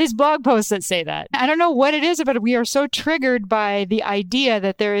read all these blog posts that say that. I don't know what it is, but we are so triggered by the idea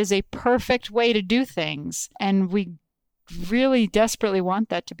that there is a perfect way to do things. And we really desperately want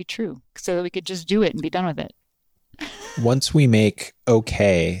that to be true so that we could just do it and be done with it. Once we make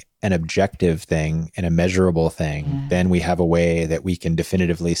okay an objective thing and a measurable thing, then we have a way that we can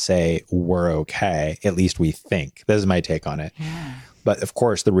definitively say we're okay. At least we think. This is my take on it. Yeah. But of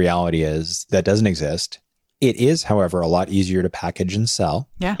course, the reality is that doesn't exist. It is, however, a lot easier to package and sell,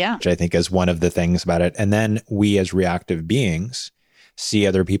 which I think is one of the things about it. And then we as reactive beings see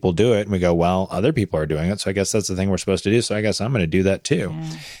other people do it and we go, well, other people are doing it. So I guess that's the thing we're supposed to do. So I guess I'm going to do that too.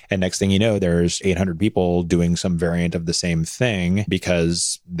 Yeah. And next thing you know, there's 800 people doing some variant of the same thing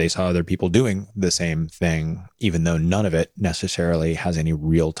because they saw other people doing the same thing, even though none of it necessarily has any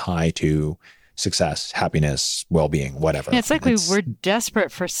real tie to success, happiness, well-being, whatever. Yeah, it's like we're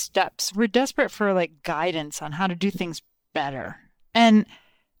desperate for steps. We're desperate for like guidance on how to do things better. And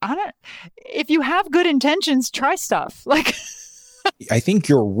if you have good intentions, try stuff. Like, I think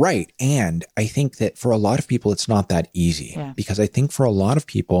you're right. And I think that for a lot of people, it's not that easy because I think for a lot of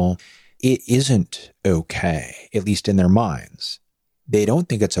people, it isn't okay, at least in their minds. They don't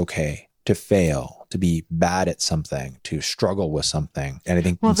think it's okay to fail, to be bad at something, to struggle with something. And I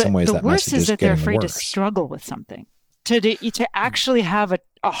think in some ways that message is getting worse. The worst is that they're afraid to struggle with something, to actually have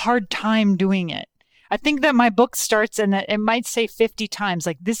a hard time doing it. I think that my book starts and it might say 50 times,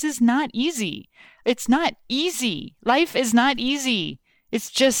 like, this is not easy. It's not easy. Life is not easy.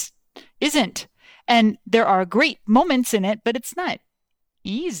 It's just isn't. And there are great moments in it, but it's not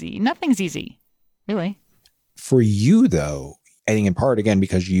easy. Nothing's easy, really. For you, though, I think in part, again,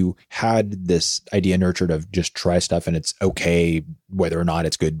 because you had this idea nurtured of just try stuff and it's okay, whether or not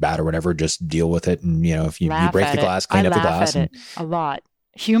it's good, bad, or whatever, just deal with it. And, if you break the glass, clean up the glass. I laugh at it a lot.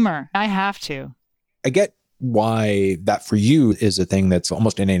 Humor. I have to. I get why that for you is a thing that's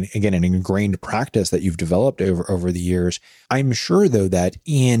almost an ingrained practice that you've developed over the years. I'm sure, though, that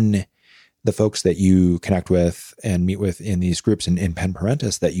in the folks that you connect with and meet with in these groups in Pen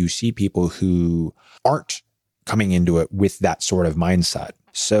Parentis, that you see people who aren't coming into it with that sort of mindset.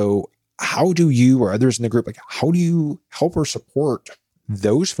 So how do you or others in the group, like, how do you help or support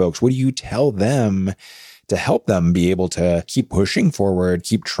those folks? What do you tell them to help them be able to keep pushing forward,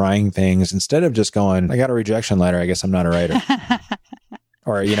 keep trying things instead of just going, I got a rejection letter, I guess I'm not a writer.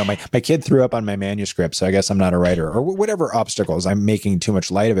 Or, my kid threw up on my manuscript, so I guess I'm not a writer, or whatever obstacles. I'm making too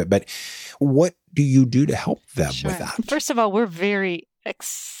much light of it. But what do you do to help them with that? First of all, we're very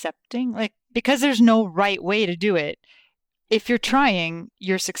accepting, because there's no right way to do it. If you're trying,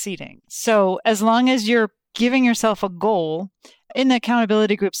 you're succeeding. So as long as you're giving yourself a goal, in the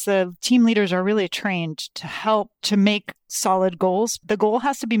accountability groups, the team leaders are really trained to help to make solid goals. The goal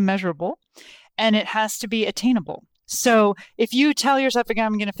has to be measurable and it has to be attainable. So if you tell yourself, again,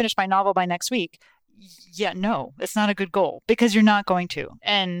 I'm going to finish my novel by next week, no, it's not a good goal because you're not going to.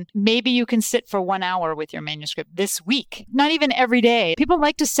 And maybe you can sit for 1 hour with your manuscript this week, not even every day. People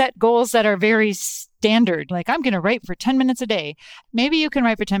like to set goals that are very standard, like I'm going to write for 10 minutes a day. Maybe you can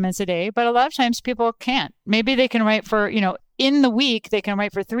write for 10 minutes a day, but a lot of times people can't. Maybe they can write for, in the week, they can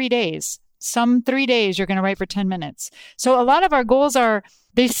write for 3 days. Some 3 days you're going to write for 10 minutes. So a lot of our goals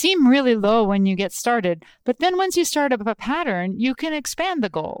they seem really low when you get started, but then once you start up a pattern, you can expand the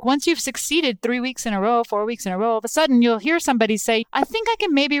goal. Once you've succeeded 3 weeks in a row, 4 weeks in a row, all of a sudden you'll hear somebody say, I think I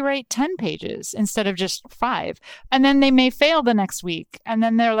can maybe write 10 pages instead of just 5. And then they may fail the next week. And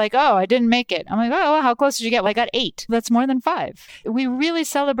then they're like, oh, I didn't make it. I'm like, oh, well, how close did you get? Well, I got 8. That's more than 5. We really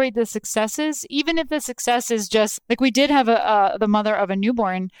celebrate the successes, even if the success is just, like we did have the mother of a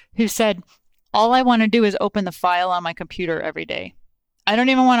newborn who said, all I want to do is open the file on my computer every day. I don't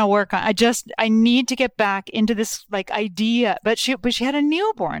even want to work on. I need to get back into this idea. But she had a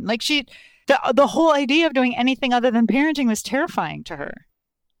newborn. The whole idea of doing anything other than parenting was terrifying to her.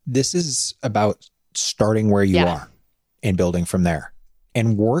 This is about starting where you are and building from there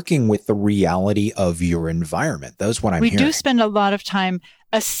and working with the reality of your environment. That's what I'm hearing. We do spend a lot of time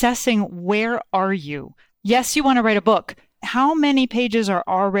assessing, where are you? Yes, you want to write a book. How many pages are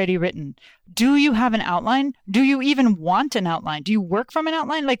already written? Do you have an outline? Do you even want an outline? Do you work from an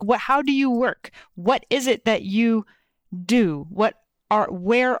outline? How do you work? What is it that you do?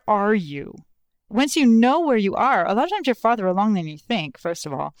 Where are you? Once you know where you are, a lot of times you're farther along than you think, first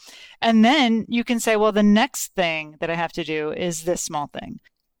of all. And then you can say, well, the next thing that I have to do is this small thing.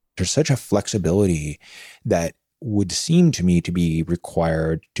 There's such a flexibility that would seem to me to be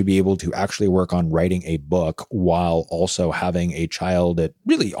required to be able to actually work on writing a book while also having a child at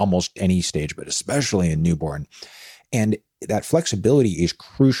really almost any stage, but especially in newborn. And that flexibility is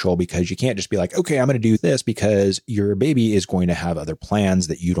crucial because you can't just be like, okay, I'm going to do this, because your baby is going to have other plans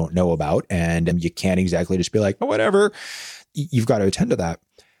that you don't know about. And you can't exactly just be like, oh, whatever. You've got to attend to that.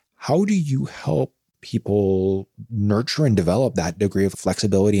 How do you help people nurture and develop that degree of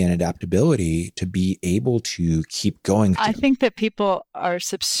flexibility and adaptability to be able to keep going? I think that people are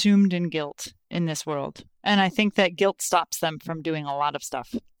subsumed in guilt in this world. And I think that guilt stops them from doing a lot of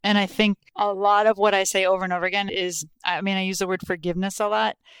stuff. And I think a lot of what I say over and over again is, I use the word forgiveness a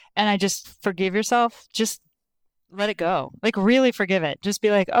lot. And I just forgive yourself. Just let it go. Really forgive it. Just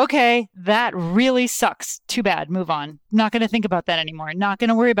be like, okay, that really sucks. Too bad. Move on. Not going to think about that anymore. Not going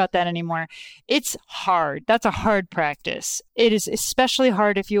to worry about that anymore. It's hard. That's a hard practice. It is especially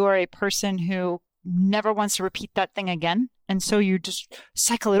hard if you are a person who never wants to repeat that thing again. And so you just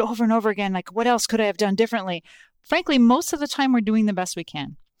cycle it over and over again. What else could I have done differently? Frankly, most of the time we're doing the best we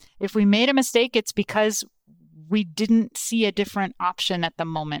can. If we made a mistake, it's because we didn't see a different option at the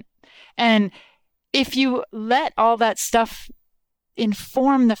moment. And if you let all that stuff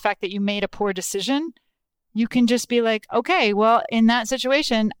inform the fact that you made a poor decision, you can just be like, okay, well, in that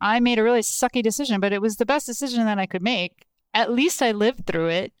situation, I made a really sucky decision, but it was the best decision that I could make. At least I lived through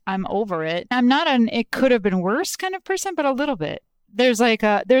it. I'm over it. I'm not an it could have been worse kind of person, but a little bit. There's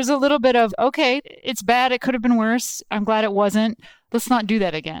there's a little bit of, okay, it's bad. It could have been worse. I'm glad it wasn't. Let's not do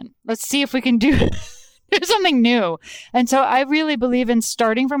that again. Let's see if we can do something new. And so I really believe in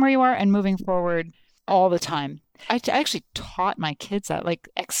starting from where you are and moving forward all the time. I actually taught my kids that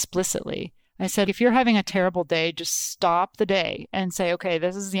explicitly. I said, if you're having a terrible day, just stop the day and say, okay,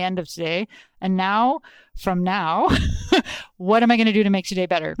 this is the end of today. And from now, what am I going to do to make today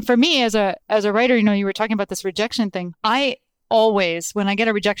better? For me as a writer, you were talking about this rejection thing. I always, when I get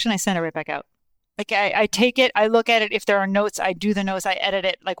a rejection, I send it right back out. I take it, I look at it. If there are notes, I do the notes, I edit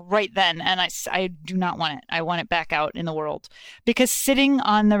it right then. And I do not want it. I want it back out in the world, because sitting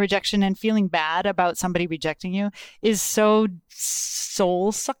on the rejection and feeling bad about somebody rejecting you is so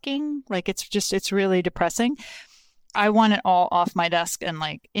soul sucking. It's really depressing. I want it all off my desk and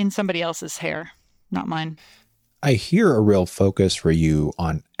like in somebody else's hair, not mine. I hear a real focus for you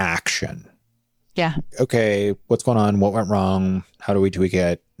on action. Yeah. Okay, what's going on? What went wrong? How do we tweak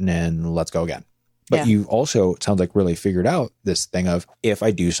it? And then let's go again. But you also, it sounds like, really figured out this thing of, if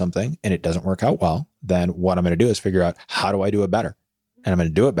I do something and it doesn't work out well, then what I'm going to do is figure out, how do I do it better? And I'm going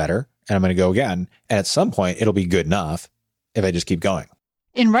to do it better, and I'm going to go again. And at some point, it'll be good enough if I just keep going.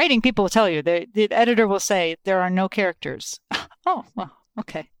 In writing, people will tell you, the editor will say, there are no characters. Oh, well,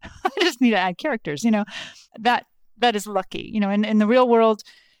 okay. I just need to add characters. That is lucky. In the real world,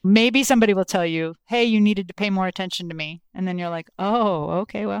 maybe somebody will tell you, hey, you needed to pay more attention to me. And then you're like, oh,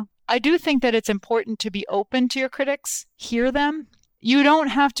 okay, well. I do think that it's important to be open to your critics, hear them. You don't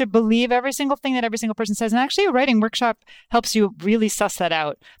have to believe every single thing that every single person says. And actually, a writing workshop helps you really suss that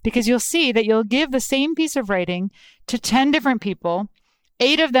out, because you'll see that you'll give the same piece of writing to 10 different people.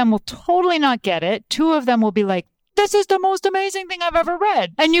 8 of them will totally not get it. 2 of them will be like, this is the most amazing thing I've ever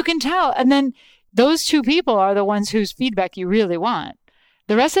read. And you can tell. And then those 2 people are the ones whose feedback you really want.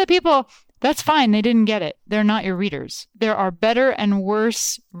 The rest of the people, that's fine. They didn't get it. They're not your readers. There are better and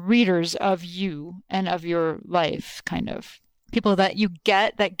worse readers of you and of your life, kind of. People that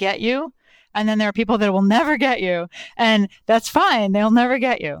get you. And then there are people that will never get you. And that's fine. They'll never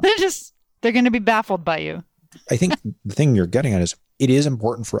get you. They're going to be baffled by you. I think the thing you're getting at is, it is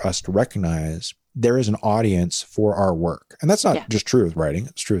important for us to recognize there is an audience for our work. And that's not just true with writing.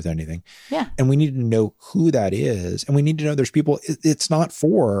 It's true with anything. Yeah. And we need to know who that is. And we need to know there's people it's not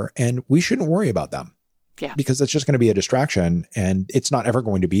for, and we shouldn't worry about them. Yeah. Because that's just going to be a distraction, and it's not ever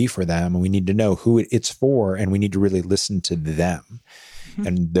going to be for them. And we need to know who it's for, and we need to really listen to them. Mm-hmm.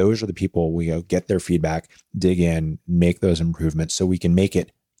 And those are the people we get their feedback, dig in, make those improvements so we can make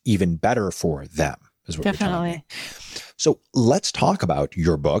it even better for them. Is what Definitely. So let's talk about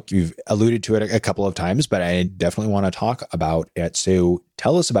your book. You've alluded to it a couple of times, but I definitely want to talk about it. So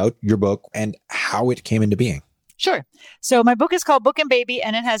tell us about your book and how it came into being. Sure. So my book is called Book and Baby,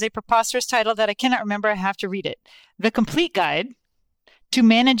 and it has a preposterous title that I cannot remember. I have to read it. The Complete Guide to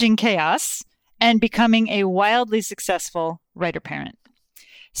Managing Chaos and Becoming a Wildly Successful Writer-Parent.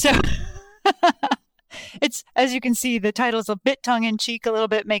 So it's, as you can see, the title is a bit tongue-in-cheek, a little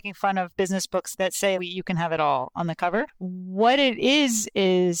bit making fun of business books that say you can have it all on the cover. What it is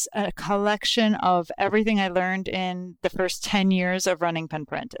a collection of everything I learned in the first 10 years of running Pen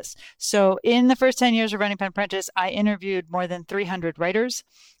Apprentice. So in the first 10 years of running Pen Apprentice, I interviewed more than 300 writers,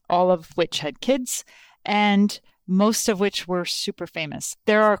 all of which had kids, and most of which were super famous.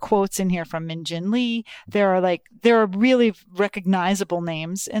 There are quotes in here from Min Jin Lee. There are really recognizable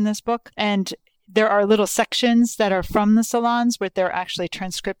names in this book. And there are little sections that are from the salons where they're actually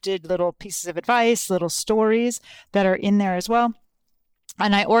transcripted little pieces of advice, little stories that are in there as well.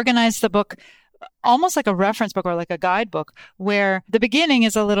 And I organized the book almost like a reference book or like a guidebook, where the beginning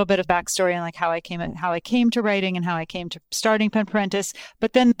is a little bit of backstory and like how I came to writing and how I came to starting Pen Apprentice.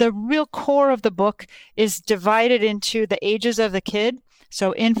 But then the real core of the book is divided into the ages of the kid.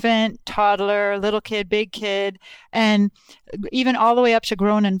 So infant, toddler, little kid, big kid, and even all the way up to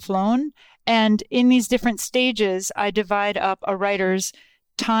grown and flown. And in these different stages, I divide up a writer's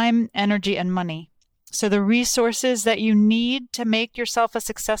time, energy, and money. So the resources that you need to make yourself a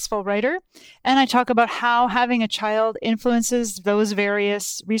successful writer. And I talk about how having a child influences those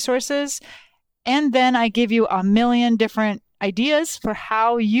various resources. And then I give you a million different ideas for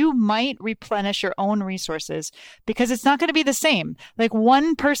how you might replenish your own resources, because it's not going to be the same. Like,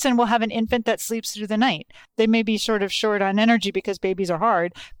 one person will have an infant that sleeps through the night. They may be sort of short on energy because babies are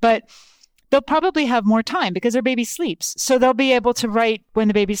hard, but they'll probably have more time because their baby sleeps. So they'll be able to write when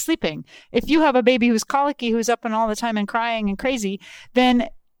the baby's sleeping. If you have a baby who's colicky, who's up and all the time and crying and crazy, then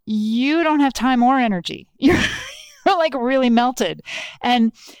you don't have time or energy. You're like really melted.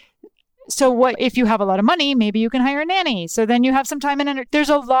 And so what if you have a lot of money? Maybe you can hire a nanny. So then you have some time and energy. There's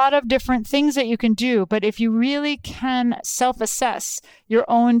a lot of different things that you can do. But if you really can self-assess your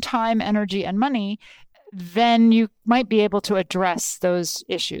own time, energy, and money, then you might be able to address those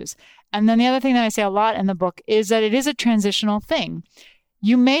issues. And then the other thing that I say a lot in the book is that it is a transitional thing.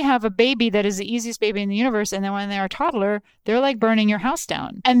 You may have a baby that is the easiest baby in the universe, and then when they're a toddler, they're like burning your house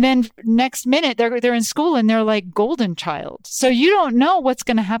down. And then next minute, they're in school and they're like golden child. So you don't know what's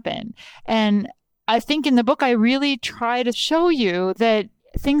going to happen. And I think in the book, I really try to show you that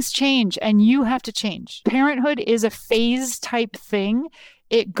things change and you have to change. Parenthood is a phase type thing.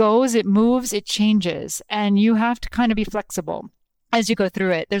 It goes, it moves, it changes, and you have to kind of be flexible as you go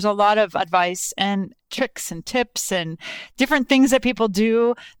through it. There's a lot of advice and tricks and tips and different things that people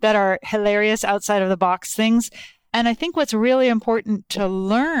do that are hilarious outside of the box things. And I think what's really important to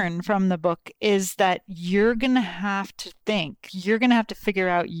learn from the book is that you're going to have to think, you're going to have to figure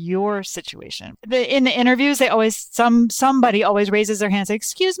out your situation. In the interviews, they always, somebody always raises their hand and says,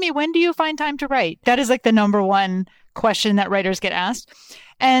 excuse me, when do you find time to write? That is like the number one question that writers get asked.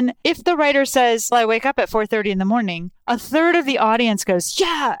 And if the writer says, well, I wake up at 4:30 in the morning, a third of the audience goes,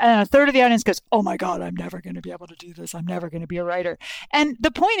 yeah. And a third of the audience goes, oh my God, I'm never going to be able to do this. I'm never going to be a writer. And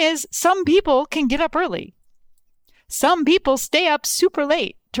the point is, some people can get up early. Some people stay up super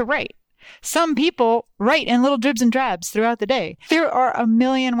late to write. Some people write in little dribs and drabs throughout the day. There are a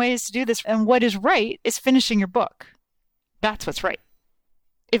million ways to do this. And what is right is finishing your book. That's what's right.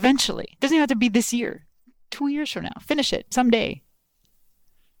 Eventually. It doesn't even have to be this year. 2 years from now. Finish it someday.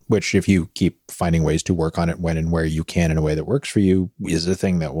 Which, if you keep finding ways to work on it when and where you can in a way that works for you, is a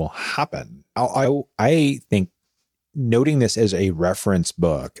thing that will happen. I think noting this as a reference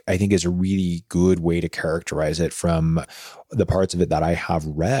book, I think is a really good way to characterize it from the parts of it that I have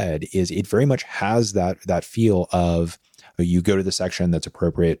read, is it very much has that feel of, you go to the section that's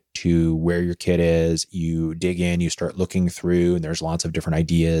appropriate to where your kid is, you dig in, you start looking through, and there's lots of different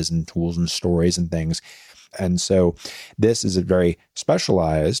ideas and tools and stories and things. And so this is a very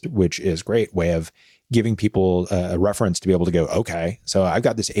specialized, which is great way of giving people a reference to be able to go, okay, so I've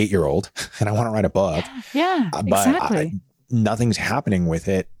got this 8-year-old and I want to write a book. Yeah, but exactly. Nothing's happening with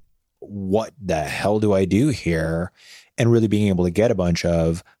it. What the hell do I do here? And really being able to get a bunch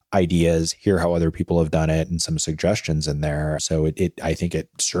of ideas, hear how other people have done it, and some suggestions in there. So I think it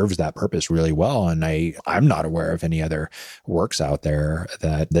serves that purpose really well. And I'm not aware of any other works out there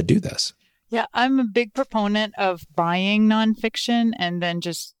that do this. Yeah, I'm a big proponent of buying nonfiction and then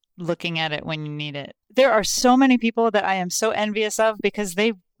just looking at it when you need it. There are so many people that I am so envious of because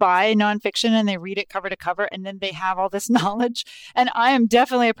they buy nonfiction and they read it cover to cover and then they have all this knowledge. And I am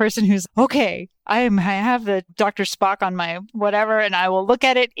definitely a person who's, okay, I have the Dr. Spock on my whatever, and I will look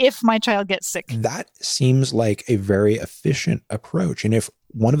at it if my child gets sick. That seems like a very efficient approach. And if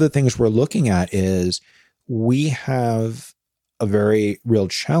one of the things we're looking at is we have a very real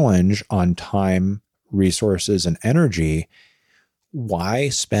challenge on time, resources, and energy, why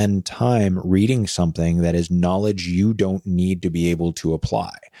spend time reading something that is knowledge you don't need to be able to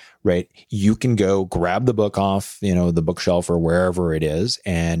apply, right? You can go grab the book off, the bookshelf or wherever it is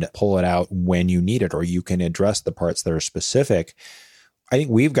and pull it out when you need it, or you can address the parts that are specific. I think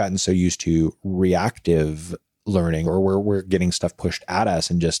we've gotten so used to reactive learning, or where we're getting stuff pushed at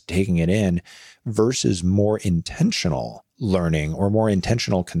us and just taking it in, versus more intentional learning or more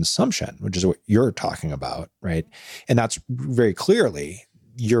intentional consumption, which is what you're talking about, right? And that's very clearly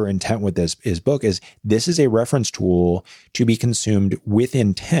your intent with this book is this is a reference tool to be consumed with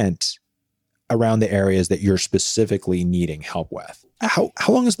intent around the areas that you're specifically needing help with. How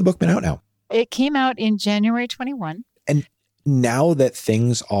long has the book been out now? It came out in January 21. And now that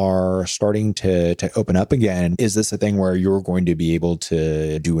things are starting to open up again, is this a thing where you're going to be able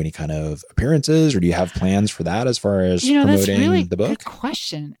to do any kind of appearances, or do you have plans for that as far as promoting that's really the book? Good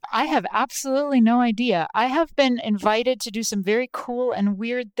question. I have absolutely no idea. I have been invited to do some very cool and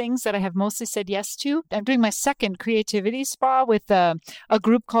weird things that I have mostly said yes to. I'm doing my second creativity spa with a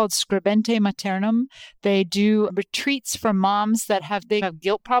group called Scribente Maternum. They do retreats for moms that have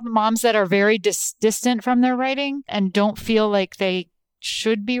guilt problem, moms that are very distant from their writing and don't feel like they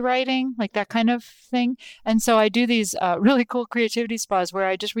should be writing, like that kind of thing. And so I do these really cool creativity spas where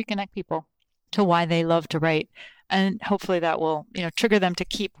I just reconnect people to why they love to write. And hopefully that will, trigger them to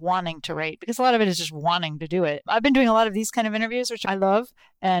keep wanting to write, because a lot of it is just wanting to do it. I've been doing a lot of these kind of interviews, which I love.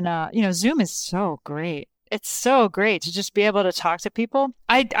 And, Zoom is so great. It's so great to just be able to talk to people.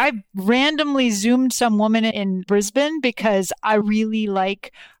 I randomly Zoomed some woman in Brisbane because I really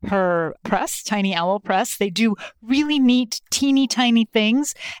like her press, Tiny Owl Press. They do really neat, teeny tiny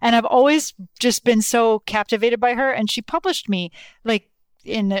things. And I've always just been so captivated by her. And she published me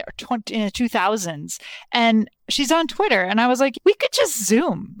in the 2000s. And she's on Twitter. And I was like, we could just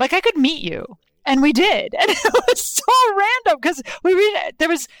Zoom. I could meet you. And we did. And it was so random because there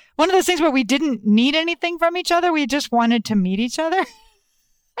was one of those things where we didn't need anything from each other. We just wanted to meet each other.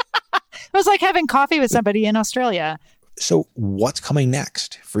 It was like having coffee with somebody in Australia. So what's coming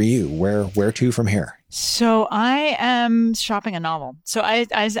next for you? Where to from here? So I am shopping a novel. So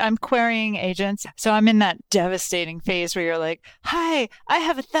I'm querying agents. So I'm in that devastating phase where you're like, hi, I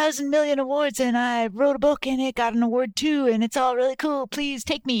have 1,000 million awards and I wrote a book and it got an award too. And it's all really cool. Please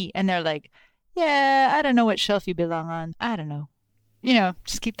take me. And they're like, yeah, I don't know what shelf you belong on. I don't know.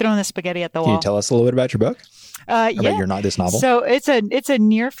 Just keep throwing the spaghetti at the wall. Can you tell us a little bit about your book? about this novel? So it's a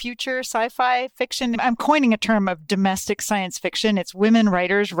near future sci-fi fiction. I'm coining a term of domestic science fiction. It's women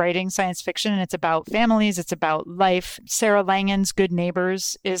writers writing science fiction, and it's about families. It's about life. Sarah Langen's Good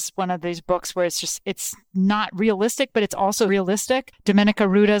Neighbors is one of these books where it's not realistic, but it's also realistic. Domenica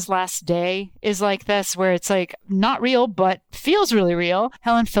Ruda's Last Day is like this, where it's like not real, but feels really real.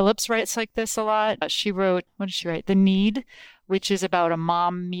 Helen Phillips writes like this a lot. She wrote, what did she write? The Need, which is about a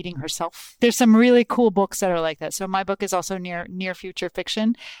mom meeting herself. There's some really cool books that are like that. So my book is also near future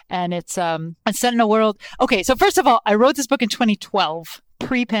fiction, and it's set in a world. Okay, so first of all, I wrote this book in 2012,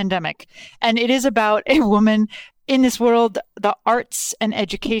 pre-pandemic, and it is about a woman in this world. The arts and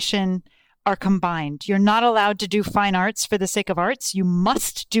education are combined. You're not allowed to do fine arts for the sake of arts. You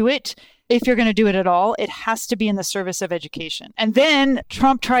must do it. If you're going to do it at all, it has to be in the service of education. And then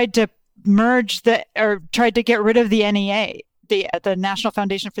Trump tried to tried to get rid of the NEA, the National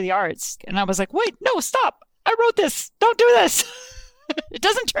Foundation for the Arts. And I was like, wait, no, stop. I wrote this. Don't do this. It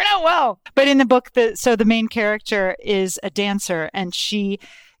doesn't turn out well. But in the book, the main character is a dancer, and she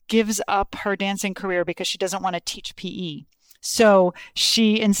gives up her dancing career because she doesn't want to teach PE. So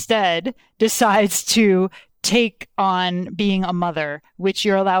she instead decides to take on being a mother, which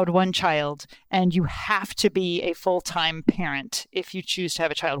you're allowed one child, and you have to be a full-time parent if you choose to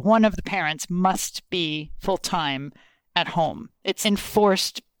have a child. One of the parents must be full-time at home. It's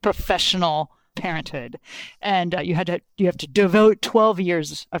enforced professional parenthood, and you have to devote 12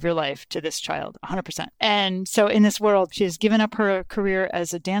 years of your life to this child, 100%. And so in this world, she has given up her career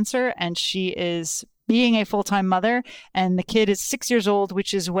as a dancer, and she is being a full-time mother, and the kid is 6 years old,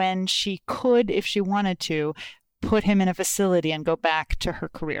 which is when she could, if she wanted to, put him in a facility and go back to her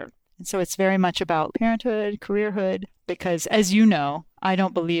career. And so it's very much about parenthood, careerhood, because as you know, I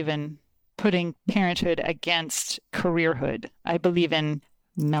don't believe in putting parenthood against careerhood. I believe in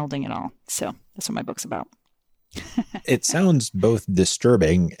melding it all. So that's what my book's about. It sounds both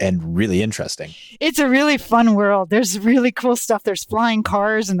disturbing and really interesting. It's a really fun world. There's really cool stuff. There's flying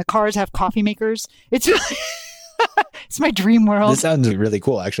cars, and the cars have coffee makers. It's really it's my dream world. This sounds really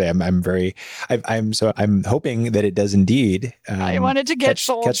cool. Actually, I'm hoping that it does indeed. I wanted to get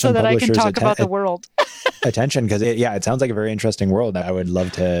sold so that I can talk about the world. Attention, because it sounds like a very interesting world. I would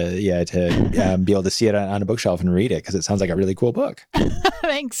love to be able to see it on a bookshelf and read it, because it sounds like a really cool book.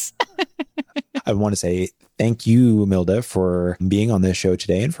 Thanks. I want to say thank you, Milda, for being on this show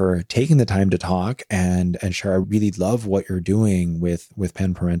today and for taking the time to talk and share. I really love what you're doing with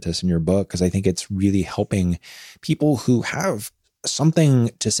Pen Parentis in your book, because I think it's really helping people who have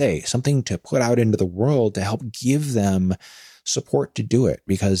something to say, something to put out into the world, to help give them support to do it.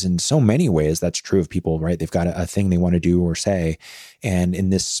 Because in so many ways, that's true of people, right? They've got a thing they want to do or say. And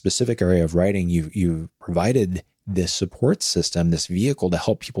in this specific area of writing, you've provided this support system, this vehicle to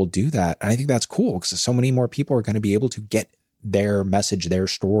help people do that. And I think that's cool, because so many more people are going to be able to get their message, their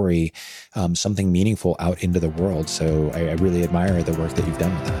story, something meaningful out into the world. So I really admire the work that you've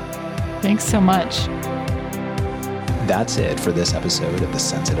done with that. Thanks so much. That's it for this episode of the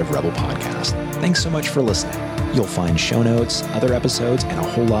Sensitive Rebel podcast. Thanks so much for listening. You'll find show notes, other episodes, and a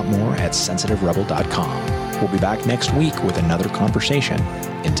whole lot more at sensitiverebel.com. We'll be back next week with another conversation.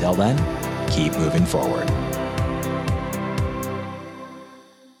 Until then, keep moving forward.